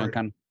Discord.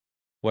 kind of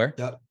where?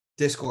 Yep.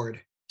 Discord.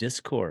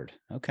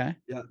 Okay.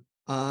 Yeah.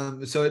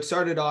 So it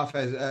started off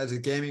as a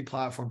gaming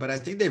platform, but I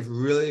think they've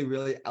really,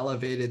 really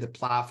elevated the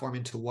platform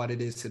into what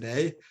it is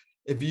today.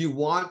 If you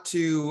want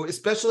to,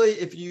 especially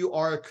if you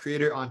are a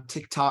creator on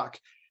TikTok,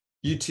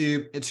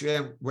 YouTube,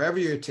 Instagram, wherever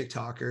you're a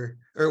TikToker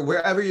or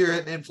wherever you're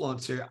an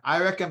influencer, I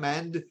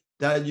recommend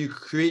that you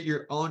create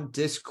your own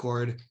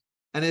Discord.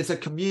 And it's a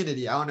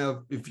community. I don't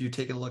know if you've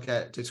taken a look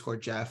at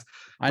Discord, Jeff.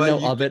 I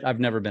know of it. I've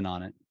never been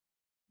on it.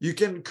 You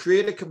can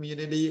create a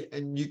community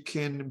and you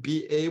can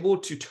be able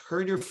to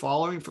turn your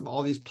following from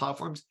all these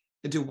platforms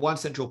into one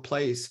central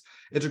place.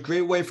 It's a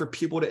great way for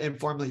people to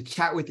informally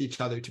chat with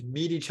each other, to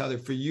meet each other,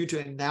 for you to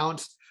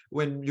announce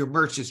when your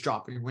merch is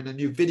dropping, when a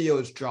new video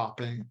is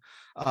dropping.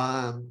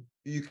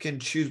 You can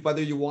choose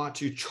whether you want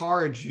to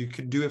charge. You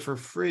can do it for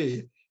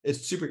free.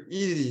 It's super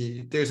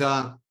easy. There's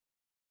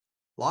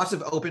lots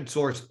of open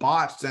source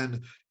bots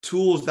and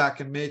tools that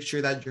can make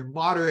sure that you're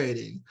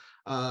moderating.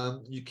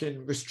 You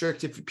can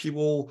restrict if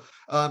people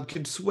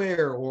can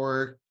swear,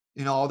 or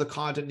all the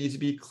content needs to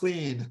be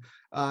clean.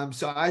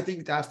 So I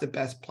think that's the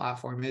best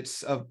platform.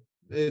 It's a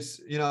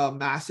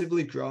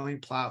massively growing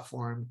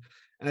platform.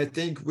 And I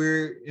think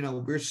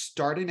we're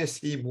starting to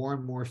see more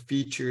and more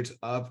features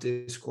of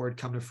Discord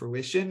come to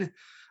fruition.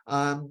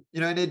 In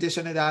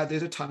addition to that,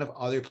 there's a ton of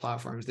other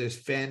platforms.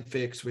 There's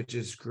Fanfics, which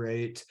is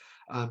great,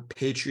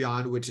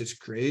 Patreon, which is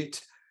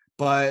great.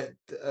 But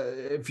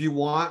if you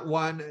want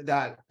one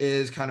that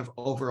is kind of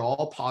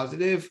overall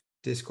positive,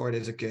 Discord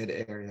is a good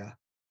area.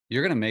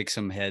 You're gonna make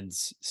some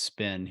heads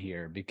spin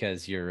here,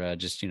 because you're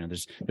just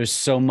there's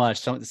so much.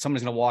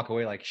 Someone's gonna walk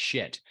away like,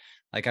 shit.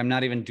 Like, I'm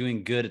not even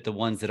doing good at the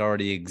ones that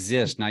already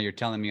exist. Now you're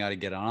telling me how to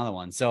get on another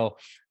one. So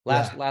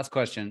last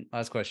question.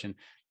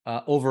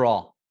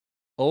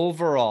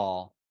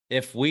 Overall,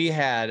 if we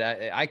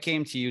had, I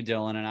came to you,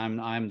 Dylan,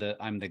 and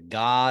I'm the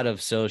god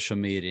of social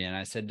media, and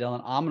I said,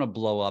 Dylan, I'm gonna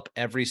blow up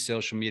every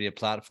social media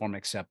platform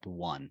except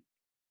one.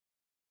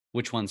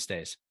 Which one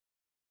stays?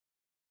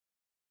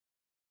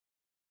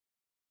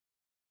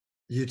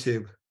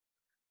 YouTube.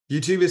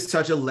 YouTube is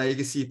such a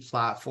legacy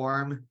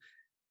platform.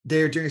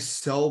 They're doing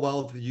so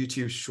well with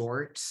YouTube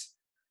Shorts,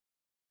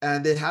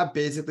 and they have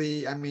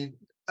basically,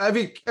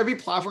 every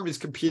platform is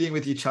competing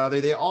with each other.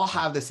 They all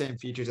have the same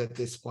features at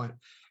this point,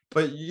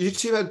 but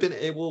YouTube has been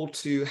able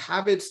to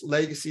have its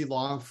legacy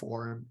long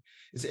form.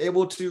 It's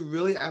able to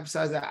really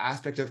emphasize that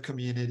aspect of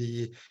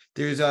community.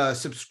 There's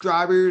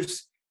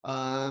subscribers.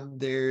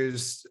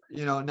 There's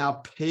now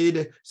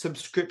paid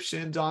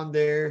subscriptions on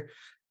there.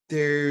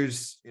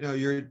 There's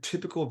your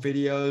typical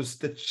videos.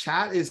 The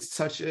chat is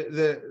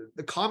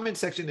the comment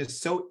section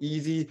is so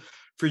easy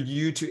for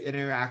you to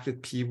interact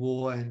with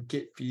people and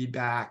get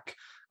feedback.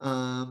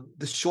 The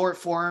short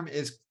form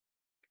is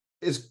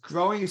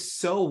growing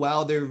so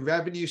well. Their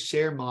revenue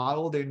share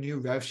model, their new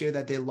rev share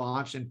that they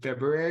launched in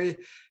February,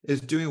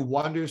 is doing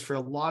wonders for a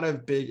lot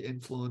of big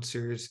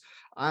influencers.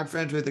 I'm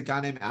friends with a guy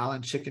named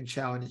Alan Chicken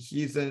Chow, and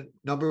he's the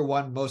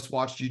 #1 most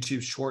watched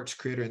YouTube Shorts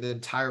creator in the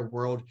entire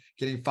world,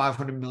 getting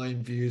 500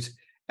 million views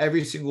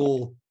every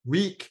single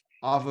week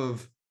off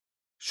of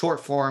short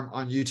form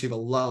on YouTube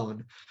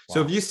alone. Wow.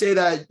 So if you say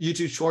that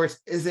YouTube Shorts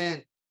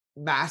isn't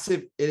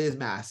massive, it is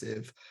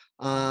massive.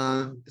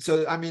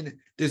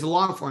 There's a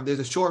long form, there's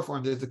a short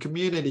form, there's the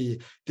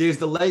community, there's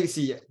the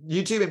legacy.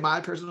 YouTube, in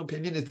my personal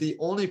opinion, is the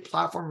only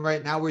platform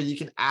right now where you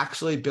can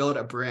actually build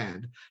a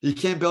brand. You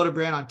can't build a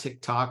brand on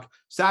TikTok.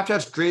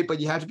 Snapchat's great, but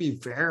you have to be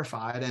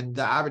verified, and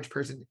the average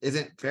person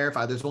isn't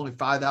verified. There's only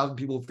 5,000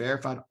 people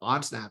verified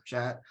on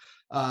Snapchat.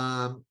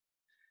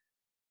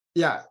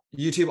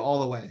 YouTube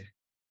all the way.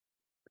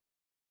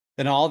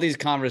 In all these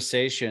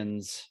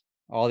conversations,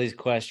 all these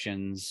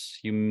questions,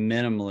 you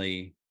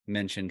minimally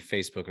mentioned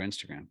Facebook or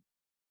Instagram.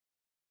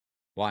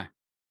 Why?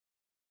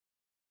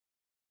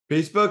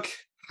 Facebook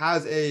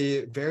has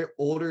a very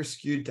older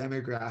skewed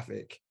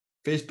demographic.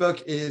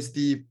 Facebook is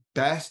the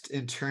best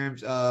in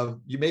terms of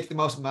you make the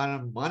most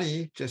amount of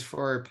money just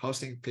for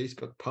posting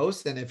Facebook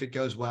posts. And if it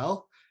goes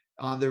well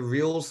on the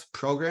Reels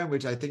program,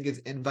 which I think is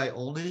invite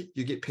only,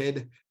 you get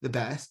paid the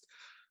best.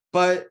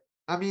 But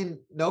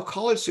no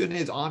college student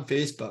is on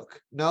Facebook.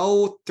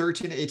 No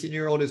 13 to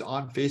 18-year-old is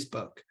on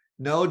Facebook.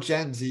 No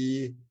Gen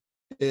Z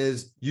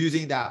is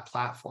using that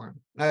platform.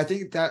 And I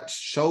think that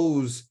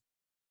shows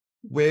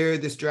where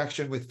this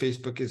direction with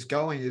Facebook is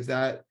going, is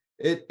that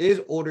it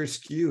is older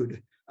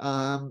skewed.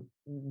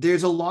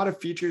 There's a lot of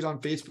features on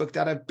Facebook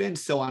that have been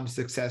so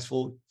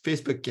unsuccessful.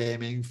 Facebook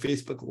gaming,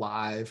 Facebook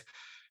Live,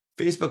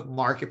 Facebook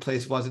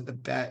Marketplace isn't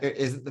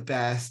the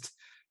best.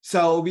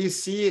 So we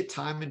see it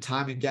time and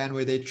time again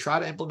where they try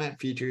to implement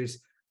features,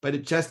 but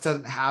it just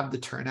doesn't have the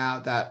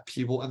turnout that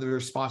people and the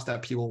response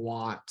that people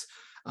want.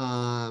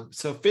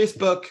 So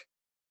Facebook,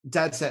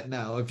 dead set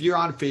no. If you're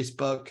on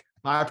Facebook,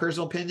 my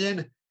personal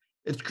opinion,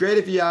 it's great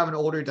if you have an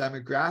older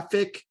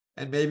demographic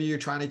and maybe you're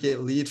trying to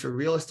get leads for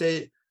real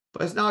estate,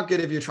 but it's not good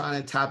if you're trying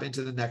to tap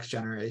into the next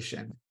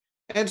generation.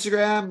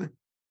 Instagram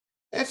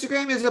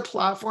is a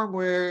platform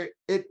where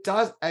it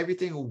does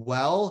everything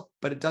well,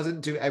 but it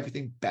doesn't do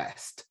everything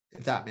best,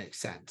 if that makes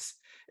sense.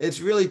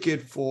 It's really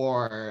good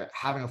for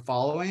having a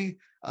following.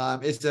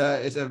 It's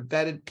a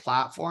vetted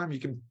platform. You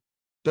can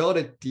build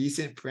a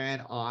decent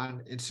brand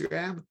on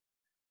Instagram,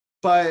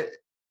 but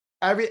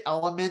every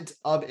element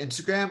of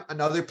Instagram,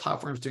 another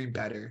platform is doing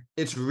better.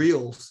 It's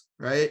Reels,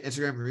 right?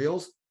 Instagram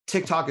Reels.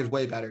 TikTok is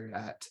way better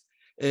at.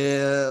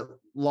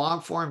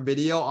 Long form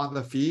video on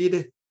the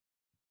feed,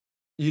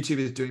 YouTube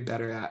is doing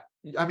better at.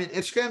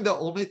 Instagram, the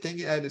only thing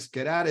that it's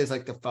good at is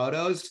like the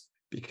photos,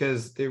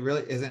 because there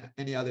really isn't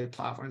any other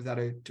platforms that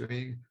are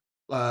doing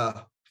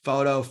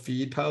photo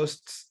feed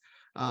posts.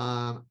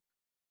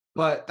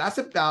 But that's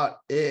about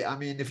it.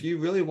 If you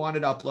really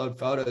wanted to upload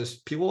photos,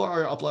 people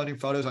are uploading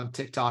photos on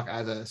TikTok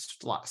as a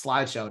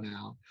slideshow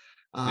now.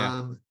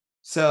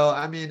 So,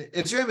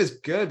 Instagram is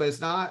good, but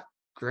it's not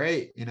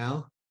great,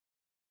 Yeah,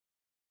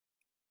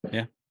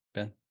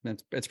 Ben.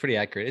 It's pretty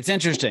accurate. It's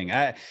interesting.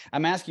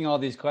 I'm asking all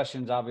these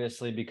questions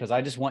obviously because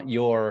I just want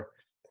your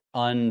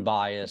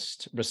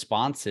unbiased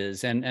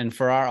responses, and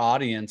for our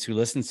audience who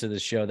listens to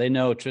this show, they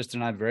know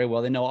Tristan and I very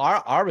well. They know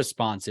our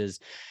responses,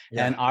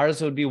 and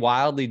ours would be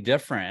wildly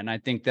different. And I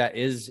think that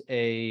is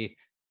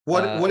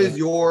what is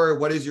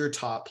your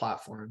top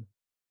platform?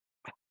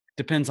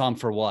 Depends on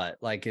for what.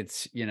 Like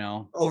it's,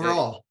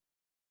 overall.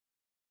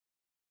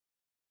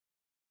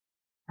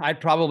 I'd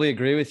probably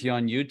agree with you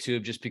on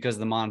YouTube just because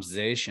of the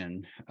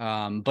monetization.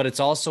 But it's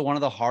also one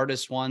of the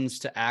hardest ones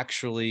to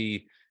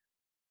actually,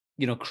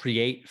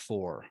 create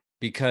for,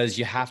 because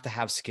you have to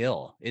have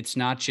skill. It's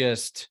not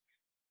just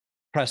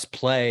press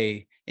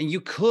play, and you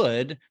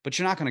could, but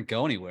you're not going to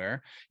go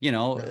anywhere.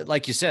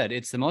 Like you said,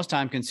 it's the most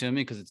time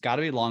consuming because it's got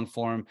to be long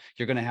form.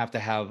 You're going to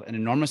have an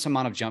enormous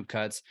amount of jump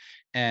cuts,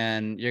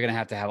 and you're going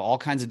to have all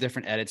kinds of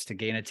different edits to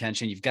gain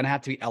attention. You're going to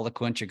have to be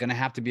eloquent. You're going to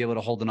have to be able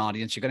to hold an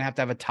audience. You're going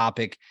to have a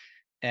topic.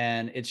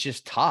 And it's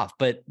just tough,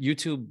 but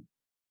YouTube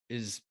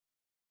is,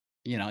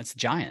 it's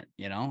giant,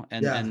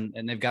 and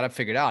they've got it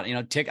figured out.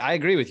 I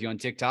agree with you on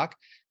TikTok,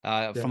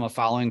 from a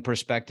following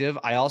perspective.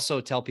 I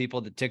also tell people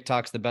that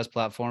TikTok's the best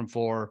platform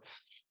for,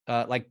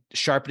 like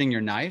sharpening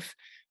your knife,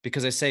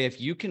 because I say,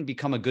 if you can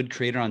become a good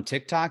creator on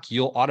TikTok,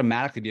 you'll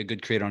automatically be a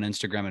good creator on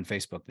Instagram and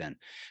Facebook then,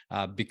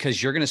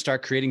 because you're going to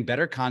start creating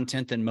better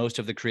content than most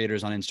of the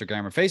creators on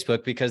Instagram or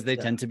Facebook, because they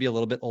tend to be a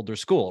little bit older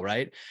school.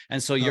 Right.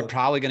 And so you're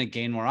probably going to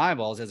gain more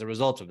eyeballs as a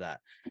result of that.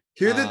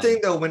 Here's the thing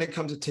though, when it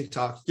comes to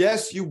TikTok,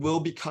 yes, you will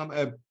become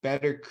a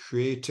better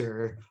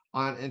creator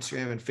on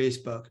Instagram and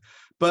Facebook,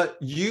 but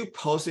you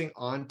posting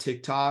on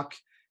TikTok,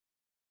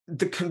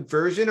 the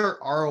conversion or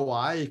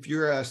ROI, if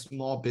you're a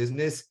small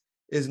business,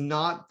 is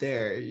not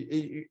there.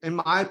 In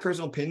my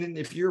personal opinion,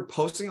 if you're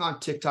posting on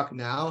TikTok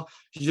now,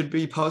 you should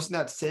be posting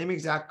that same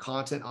exact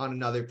content on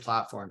another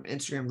platform,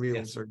 Instagram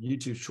Reels or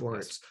YouTube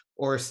Shorts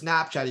or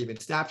Snapchat even.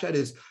 Snapchat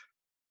is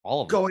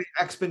going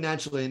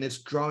exponentially, and it's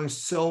growing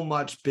so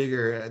much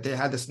bigger. They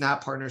had the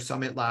Snap Partner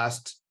Summit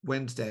last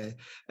Wednesday,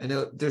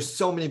 and there's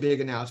so many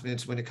big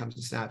announcements when it comes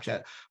to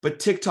Snapchat. But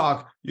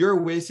TikTok,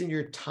 you're wasting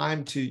your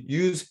time to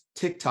use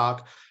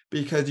TikTok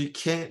because you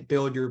can't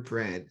build your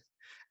brand.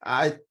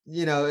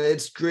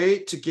 It's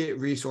great to get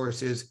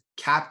resources.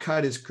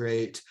 CapCut is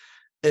great.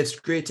 It's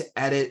great to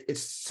edit.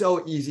 It's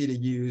so easy to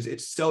use.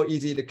 It's so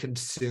easy to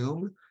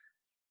consume.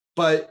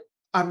 But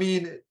I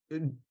mean,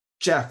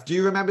 Jeff, do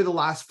you remember the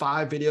last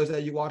 5 videos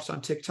that you watched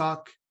on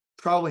TikTok?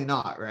 Probably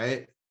not,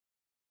 right?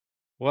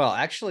 Well,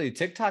 actually,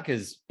 TikTok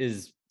is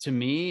to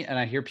me, and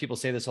I hear people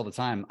say this all the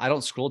time, I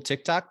don't scroll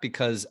TikTok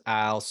because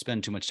I'll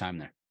spend too much time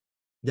there.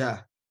 Yeah.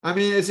 I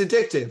mean, it's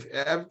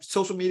addictive.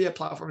 Social media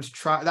platforms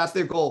that's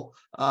their goal.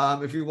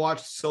 If you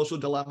watch Social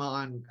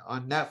Dilemma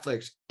on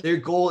Netflix, their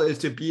goal is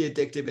to be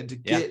addictive and to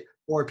get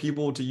more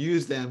people to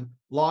use them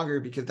longer,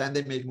 because then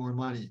they make more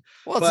money.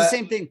 Well, it's the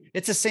same thing.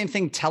 It's the same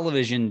thing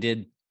television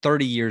did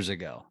 30 years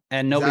ago,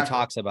 and nobody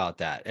talks about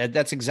that.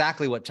 That's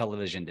exactly what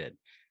television did.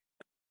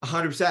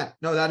 100%.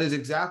 No, that is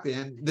exactly.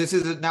 And this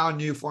is now a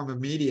new form of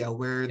media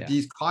where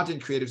these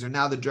content creators are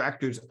now the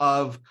directors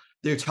of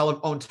their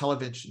own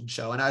television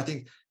show. And I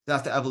think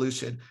that's the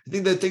evolution. I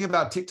think the thing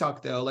about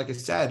TikTok, though, like I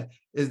said,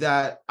 is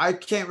that I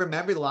can't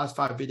remember the last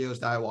 5 videos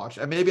that I watched.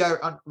 And maybe I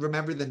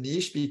remember the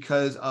niche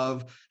because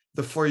of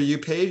the For You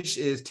page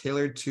is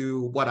tailored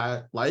to what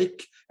I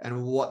like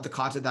and what the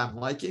content that I'm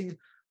liking.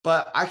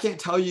 But I can't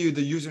tell you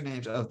the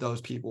usernames of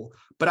those people.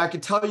 But I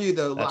can tell you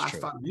the last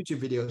 5 YouTube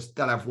videos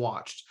that I've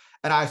watched.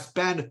 And I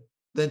spend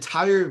the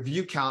entire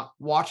view count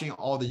watching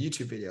all the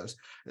YouTube videos.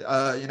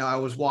 I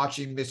was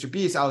watching Mr.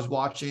 Beast. I was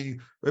watching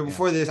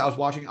before this. I was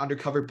watching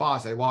Undercover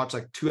Boss. I watched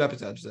like 2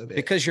 episodes of it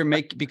because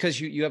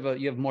you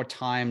have more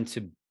time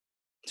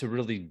to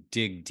really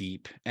dig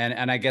deep,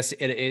 and I guess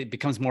it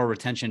becomes more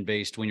retention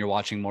based when you're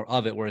watching more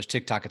of it. Whereas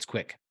TikTok, it's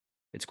quick.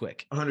 It's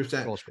quick.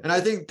 100%. And I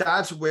think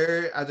that's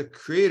where, as a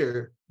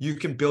creator, you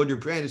can build your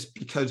brand, is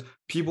because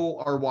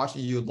people are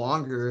watching you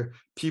longer.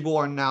 People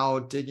are now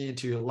digging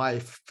into your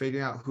life,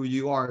 figuring out who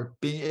you are,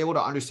 being able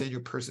to understand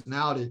your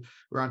personality.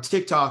 Where on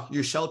TikTok,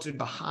 you're sheltered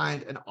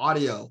behind an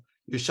audio.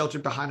 You're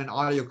sheltered behind an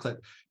audio clip.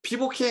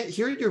 People can't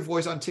hear your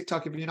voice on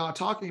TikTok if you're not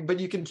talking, but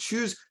you can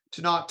choose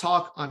to not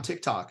talk on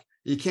TikTok.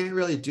 You can't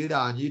really do that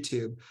on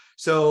YouTube.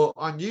 So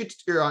on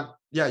YouTube,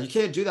 you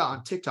can't do that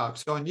on TikTok.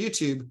 So on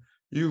YouTube,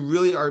 you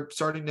really are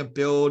starting to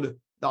build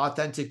the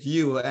authentic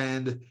you.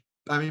 And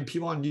I mean,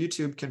 people on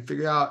YouTube can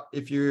figure out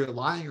if you're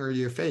lying or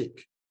you're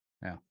fake.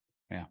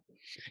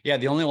 Yeah.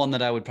 The only one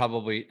that I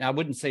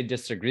wouldn't say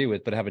disagree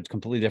with, but have a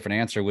completely different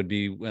answer would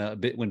be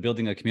when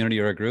building a community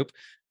or a group.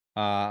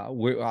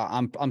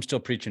 I'm still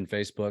preaching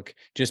Facebook,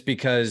 just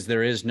because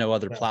there is no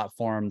other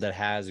platform that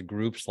has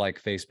groups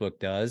like Facebook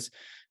does.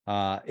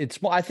 It's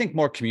I think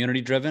more community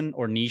driven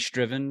or niche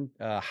driven,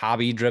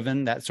 hobby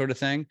driven, that sort of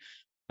thing.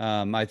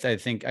 I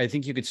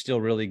think you could still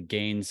really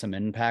gain some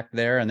impact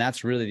there, and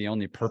that's really the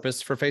only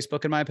purpose for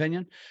Facebook, in my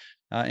opinion,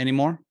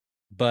 anymore.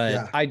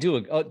 But I do,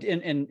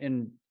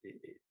 and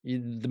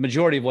the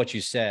majority of what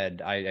you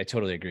said, I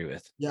totally agree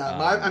with.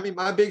 Yeah,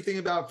 my big thing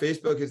about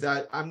Facebook is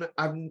that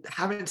I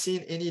haven't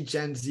seen any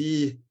Gen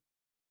Z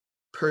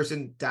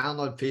person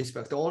download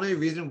Facebook. The only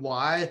reason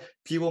why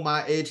people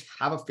my age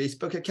have a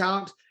Facebook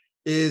account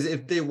is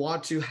if they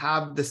want to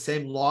have the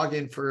same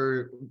login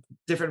for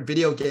different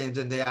video games,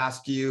 and they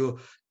ask you,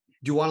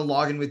 do you want to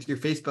log in with your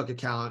Facebook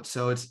account?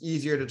 So it's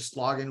easier to just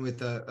log in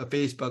with a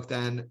Facebook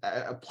than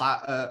a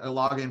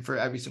login for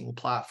every single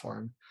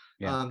platform.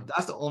 Yeah.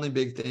 That's the only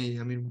big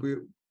thing. I mean,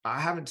 I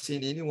haven't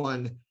seen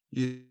anyone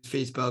use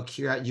Facebook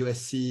here at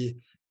USC,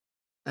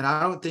 and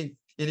I don't think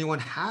anyone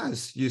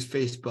has used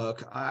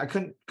Facebook. I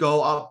couldn't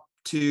go up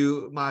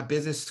to my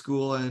business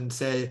school and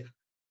say,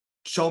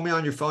 show me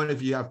on your phone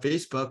if you have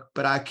Facebook,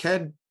 but I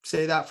can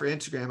say that for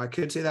Instagram. I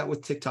could say that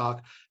with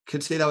TikTok,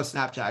 could say that with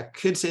Snapchat, I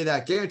could say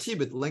that guaranteed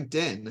with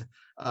LinkedIn.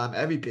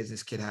 Every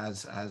business kid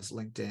has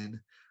LinkedIn.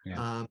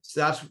 Yeah.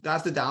 So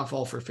that's the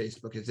downfall for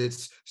Facebook, is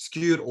it's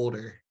skewed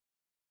older.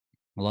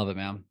 I love it,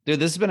 man. Dude,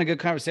 this has been a good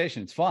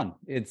conversation. It's fun.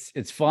 It's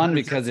fun 100%.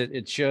 because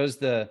it shows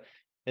that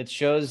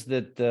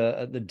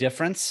the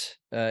difference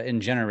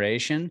in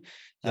generation,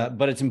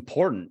 but it's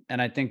important.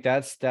 And I think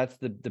that's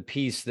the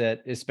piece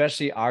that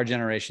especially our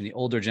generation, the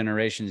older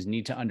generations,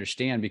 need to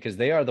understand, because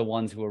they are the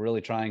ones who are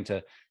really trying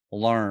to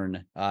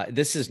learn.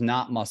 This is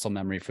not muscle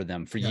memory for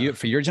them. For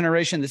your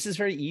generation, this is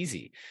very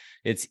easy.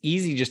 It's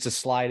easy just to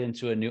slide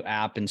into a new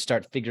app and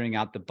start figuring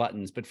out the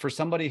buttons. But for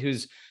somebody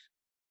who's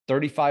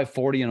 35,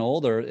 40 and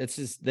older, it's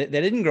just, they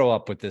didn't grow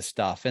up with this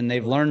stuff, and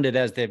they've learned it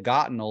as they've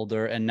gotten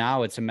older. And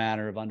now it's a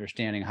matter of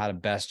understanding how to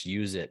best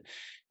use it.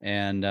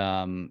 And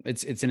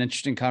it's an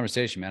interesting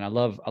conversation, man. I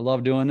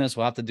love doing this.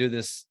 We'll have to do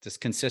this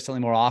consistently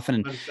more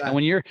often. And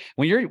when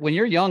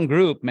your young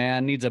group,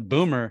 man, needs a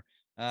boomer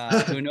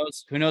who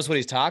knows what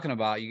he's talking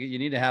about, you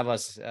need to have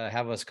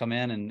us come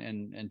in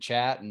and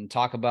chat and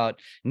talk about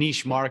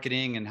niche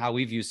marketing and how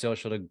we've used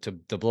social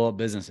to blow up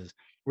businesses.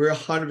 We're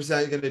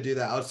 100% going to do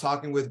that. I was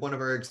talking with one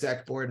of our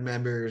exec board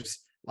members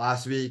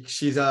last week.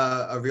 She's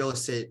a real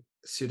estate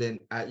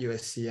student at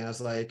USC. And I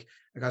was like,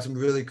 I got some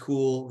really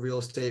cool real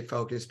estate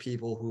focused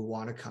people who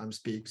want to come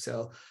speak.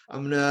 So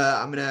I'm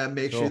gonna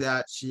make sure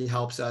that she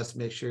helps us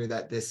make sure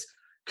that this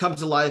comes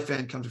to life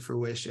and comes to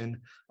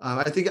fruition.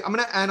 I think I'm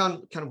going to end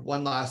on kind of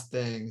one last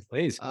thing,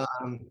 please,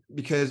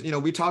 because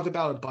we talked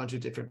about a bunch of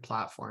different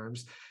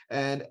platforms,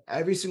 and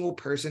every single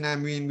person. I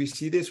mean, we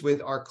see this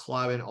with our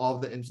club and all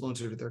of the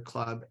influencers with their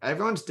club.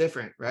 Everyone's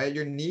different, right?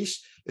 Your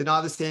niche is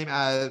not the same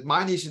as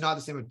my niche. Is not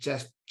the same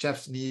as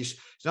Jeff's niche.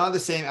 It's not the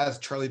same as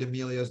Charlie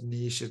D'Amelio's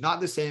niche. It's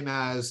not the same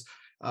as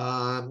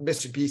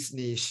Mr. Beast's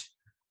niche.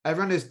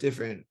 Everyone is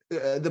different.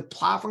 The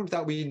platforms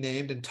that we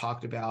named and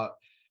talked about,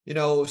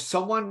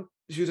 someone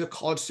who's a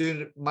college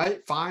student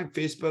might find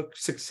Facebook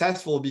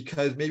successful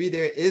because maybe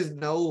there is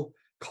no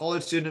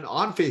college student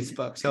on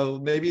Facebook. So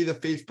maybe the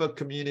Facebook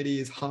community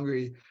is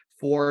hungry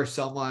for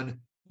someone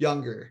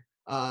younger.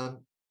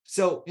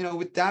 So,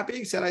 with that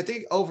being said, I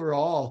think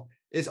overall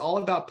it's all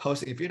about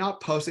posting. If you're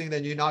not posting,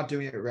 then you're not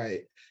doing it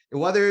right.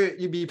 Whether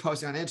you be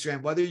posting on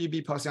Instagram, whether you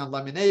be posting on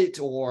Lemonade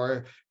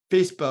or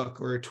Facebook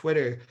or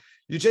Twitter,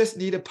 you just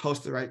need to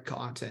post the right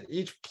content.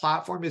 Each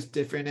platform is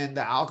different and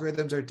the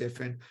algorithms are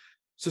different.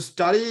 So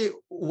study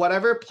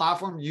whatever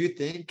platform you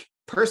think,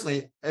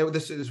 personally,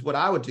 this is what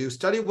I would do.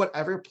 Study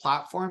whatever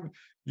platform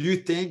you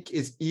think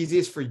is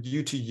easiest for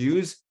you to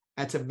use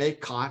and to make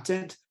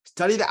content.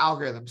 Study the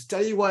algorithm.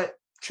 Study what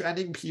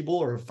trending people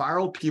or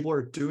viral people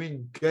are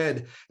doing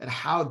good and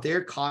how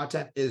their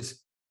content is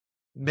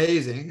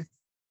amazing.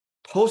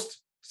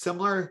 Post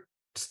similar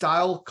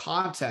style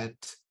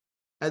content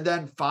and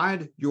then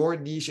find your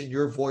niche and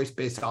your voice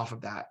based off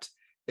of that.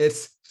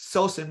 It's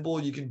so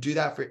simple. You can do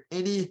that for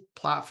any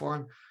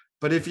platform.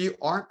 But if you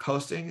aren't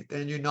posting,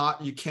 then you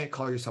can't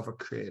call yourself a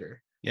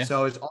creator. Yeah.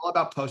 So it's all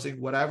about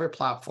posting whatever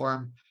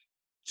platform.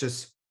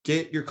 Just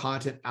get your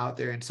content out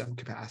there in some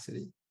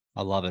capacity.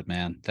 I love it,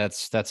 man.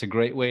 That's a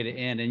great way to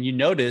end. And you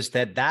notice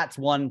that that's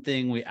one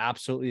thing we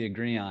absolutely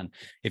agree on.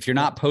 If you're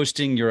not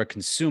posting, you're a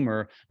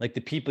consumer, like the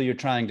people you're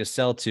trying to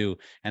sell to.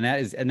 And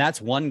that's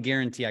one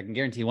guarantee. I can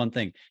guarantee one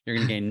thing. You're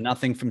going to gain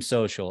nothing from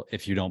social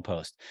if you don't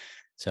post.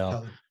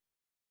 So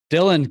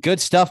Dylan, good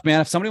stuff,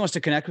 man. If somebody wants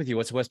to connect with you,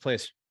 what's the best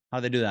place? How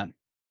do they do that?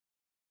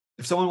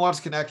 If someone wants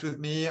to connect with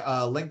me,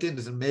 LinkedIn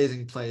is an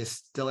amazing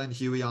place. Dylan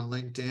Huey on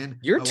LinkedIn.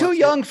 You're too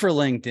young for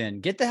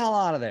LinkedIn. Get the hell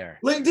out of there.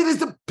 LinkedIn is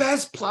the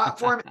best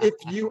platform if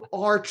you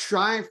are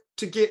trying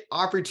to get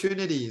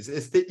opportunities.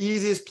 It's the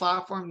easiest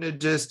platform to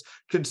just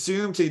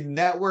consume, to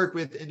network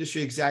with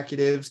industry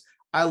executives.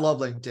 I love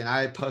LinkedIn.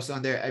 I post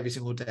on there every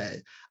single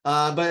day.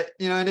 But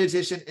in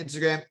addition,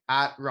 Instagram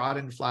at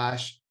Rodin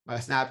Flash. My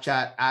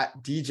Snapchat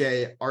at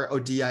DJ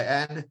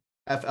RODIN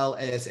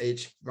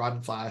FLASH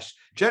Rodin Flash.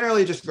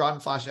 Generally just Rodin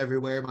Flash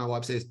everywhere. My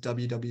website is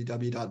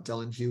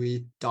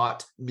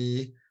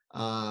www.dylanhuey.me.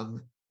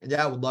 And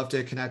I would love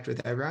to connect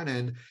with everyone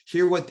and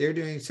hear what they're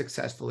doing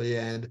successfully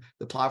and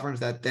the platforms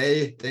that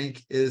they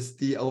think is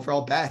the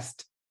overall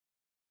best.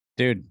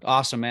 Dude,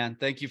 awesome, man.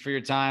 Thank you for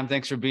your time.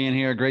 Thanks for being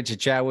here. Great to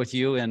chat with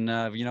you. And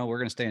we're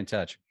going to stay in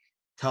touch.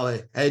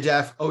 Totally. Hey,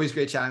 Jeff, always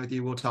great chatting with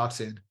you. We'll talk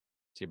soon.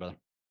 See you, brother.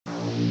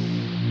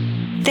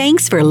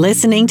 Thanks for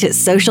listening to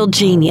Social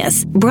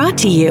Genius, brought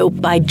to you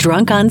by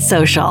Drunk on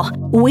Social.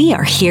 We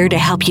are here to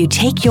help you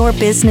take your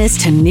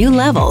business to new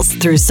levels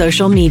through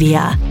social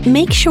media.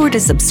 Make sure to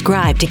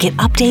subscribe to get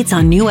updates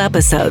on new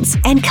episodes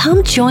and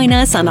come join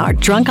us on our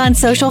Drunk on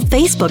Social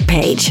Facebook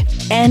page.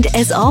 And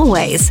as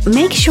always,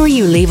 make sure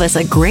you leave us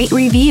a great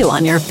review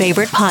on your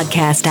favorite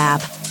podcast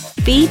app.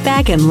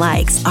 Feedback and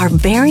likes are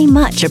very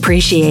much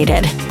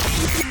appreciated.